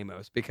the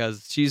Stamos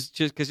because she's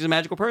a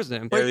magical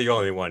person. You're the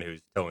only one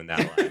who's towing that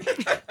line.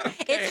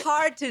 It's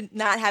hard to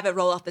not have it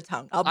roll off the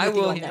tongue. I'll be with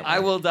you on that I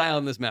one. will die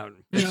on this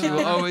mountain. She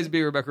will always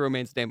be Rebecca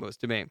Romaine Stamos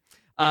to me.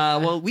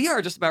 Well, we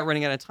are just about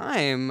running out of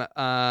time,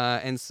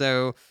 and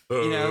so we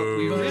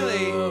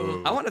really.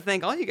 I want to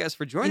thank all you guys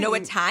for You joining. know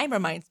what time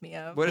reminds me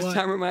of? What does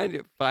time remind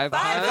you?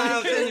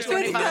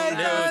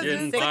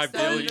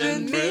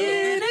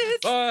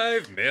 5,025,600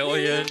 5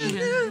 million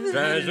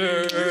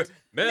treasure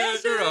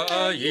measure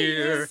a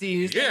year.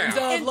 Seasons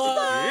Yeah. of love.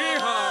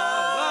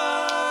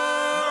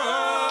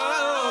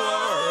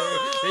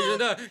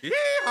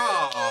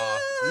 Yeehaw!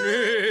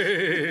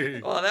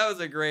 Well, that was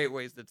a great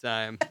waste of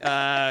time.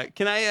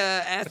 Can I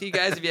ask you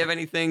guys if you have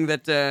anything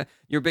that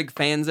you're big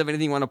fans of,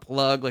 anything you want to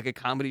plug, like a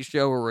comedy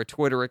show or a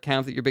Twitter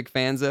account that you're big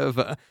fans of?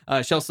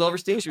 Shel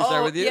Silverstein, should we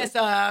start with you? Yes,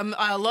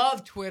 I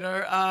love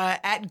Twitter.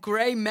 At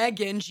Gray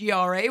Megan,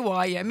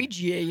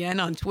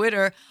 GrayMegan on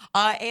Twitter.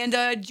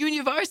 And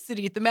Junior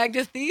Varsity at the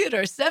Magna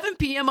Theater, 7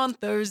 p.m. on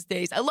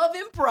Thursdays. I love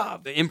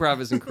improv. The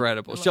improv is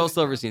incredible. Shel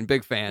Silverstein,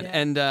 big fan.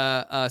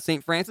 Yeah. And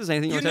St. Francis,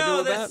 anything you You want to tell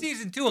know people that about?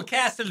 season 2 of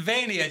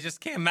Castlevania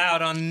just came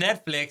out on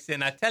Netflix,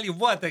 and I tell you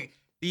what,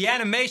 the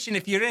animation,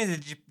 if you're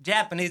into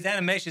Japanese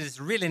animation, is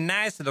really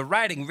nice, and the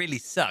writing really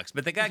sucks.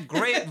 But they got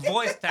great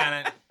voice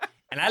talent,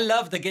 and I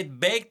love to get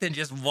baked and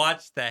just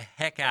watch the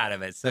heck out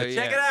of it. So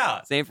check it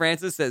out. St.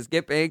 Francis says,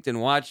 get baked and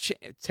watch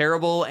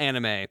terrible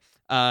anime.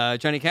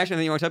 Johnny Cash,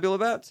 anything you want to tell people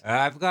about?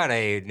 I've got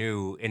a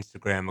new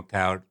Instagram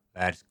account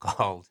that's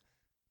called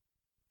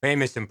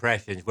Famous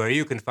Impressions, where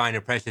you can find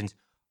impressions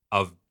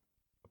of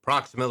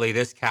approximately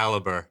this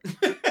caliber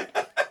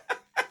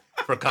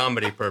for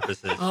comedy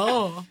purposes.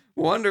 Oh.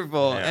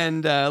 Wonderful. Yeah.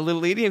 And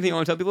Little Edie, anything you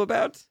want to tell people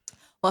about?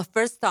 Well,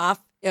 first off,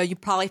 you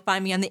probably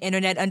find me on the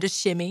internet under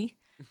Shimmy.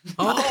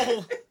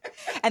 Oh.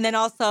 And then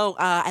also,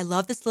 I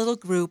love this little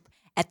group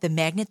at the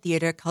Magnet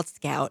Theater called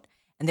Scout,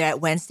 and they're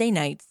at Wednesday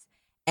nights,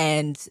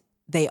 and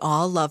they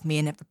all love me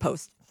and never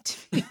post.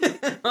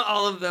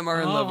 All of them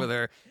are in love with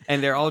her,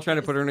 and they're all trying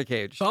to put her in a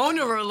cage.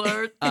 Boner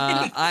alert.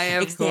 I,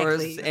 of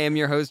course, am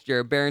your host,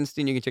 Jared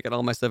Berenstein. You can check out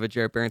all my stuff at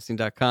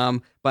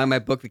jaredberenstein.com. Buy my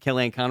book, The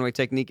Kellyanne Conway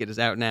Technique. It is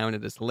out now, and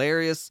it is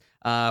hilarious.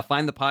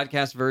 Find the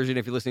podcast version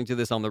if you're listening to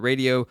this on the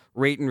radio.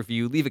 Rate and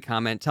review. Leave a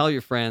comment. Tell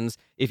your friends.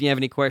 If you have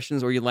any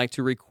questions or you'd like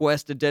to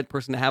request a dead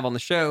person to have on the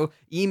show,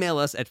 email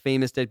us at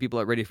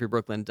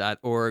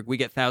famousdeadpeople@radiofreebrooklyn.org. We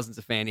get thousands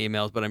of fan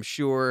emails, but I'm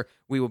sure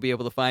we will be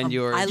able to find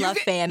yours. I love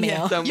fan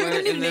mail. You're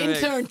going to need an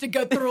intern to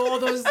go through all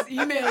those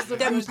emails.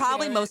 They're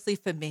probably mostly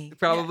for me.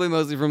 Probably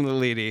mostly from the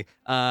lady.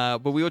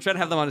 But we will try to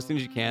have them on as soon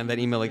as you can. That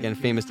email again,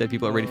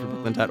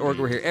 famousdeadpeople@radiofreebrooklyn.org.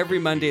 We're here every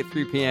Monday at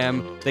 3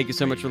 p.m. Thank you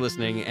so much for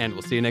listening, and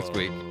we'll see you next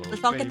week.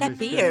 Let's all get that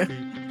beer.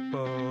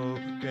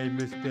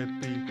 Famous dead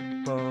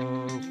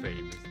people,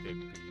 famous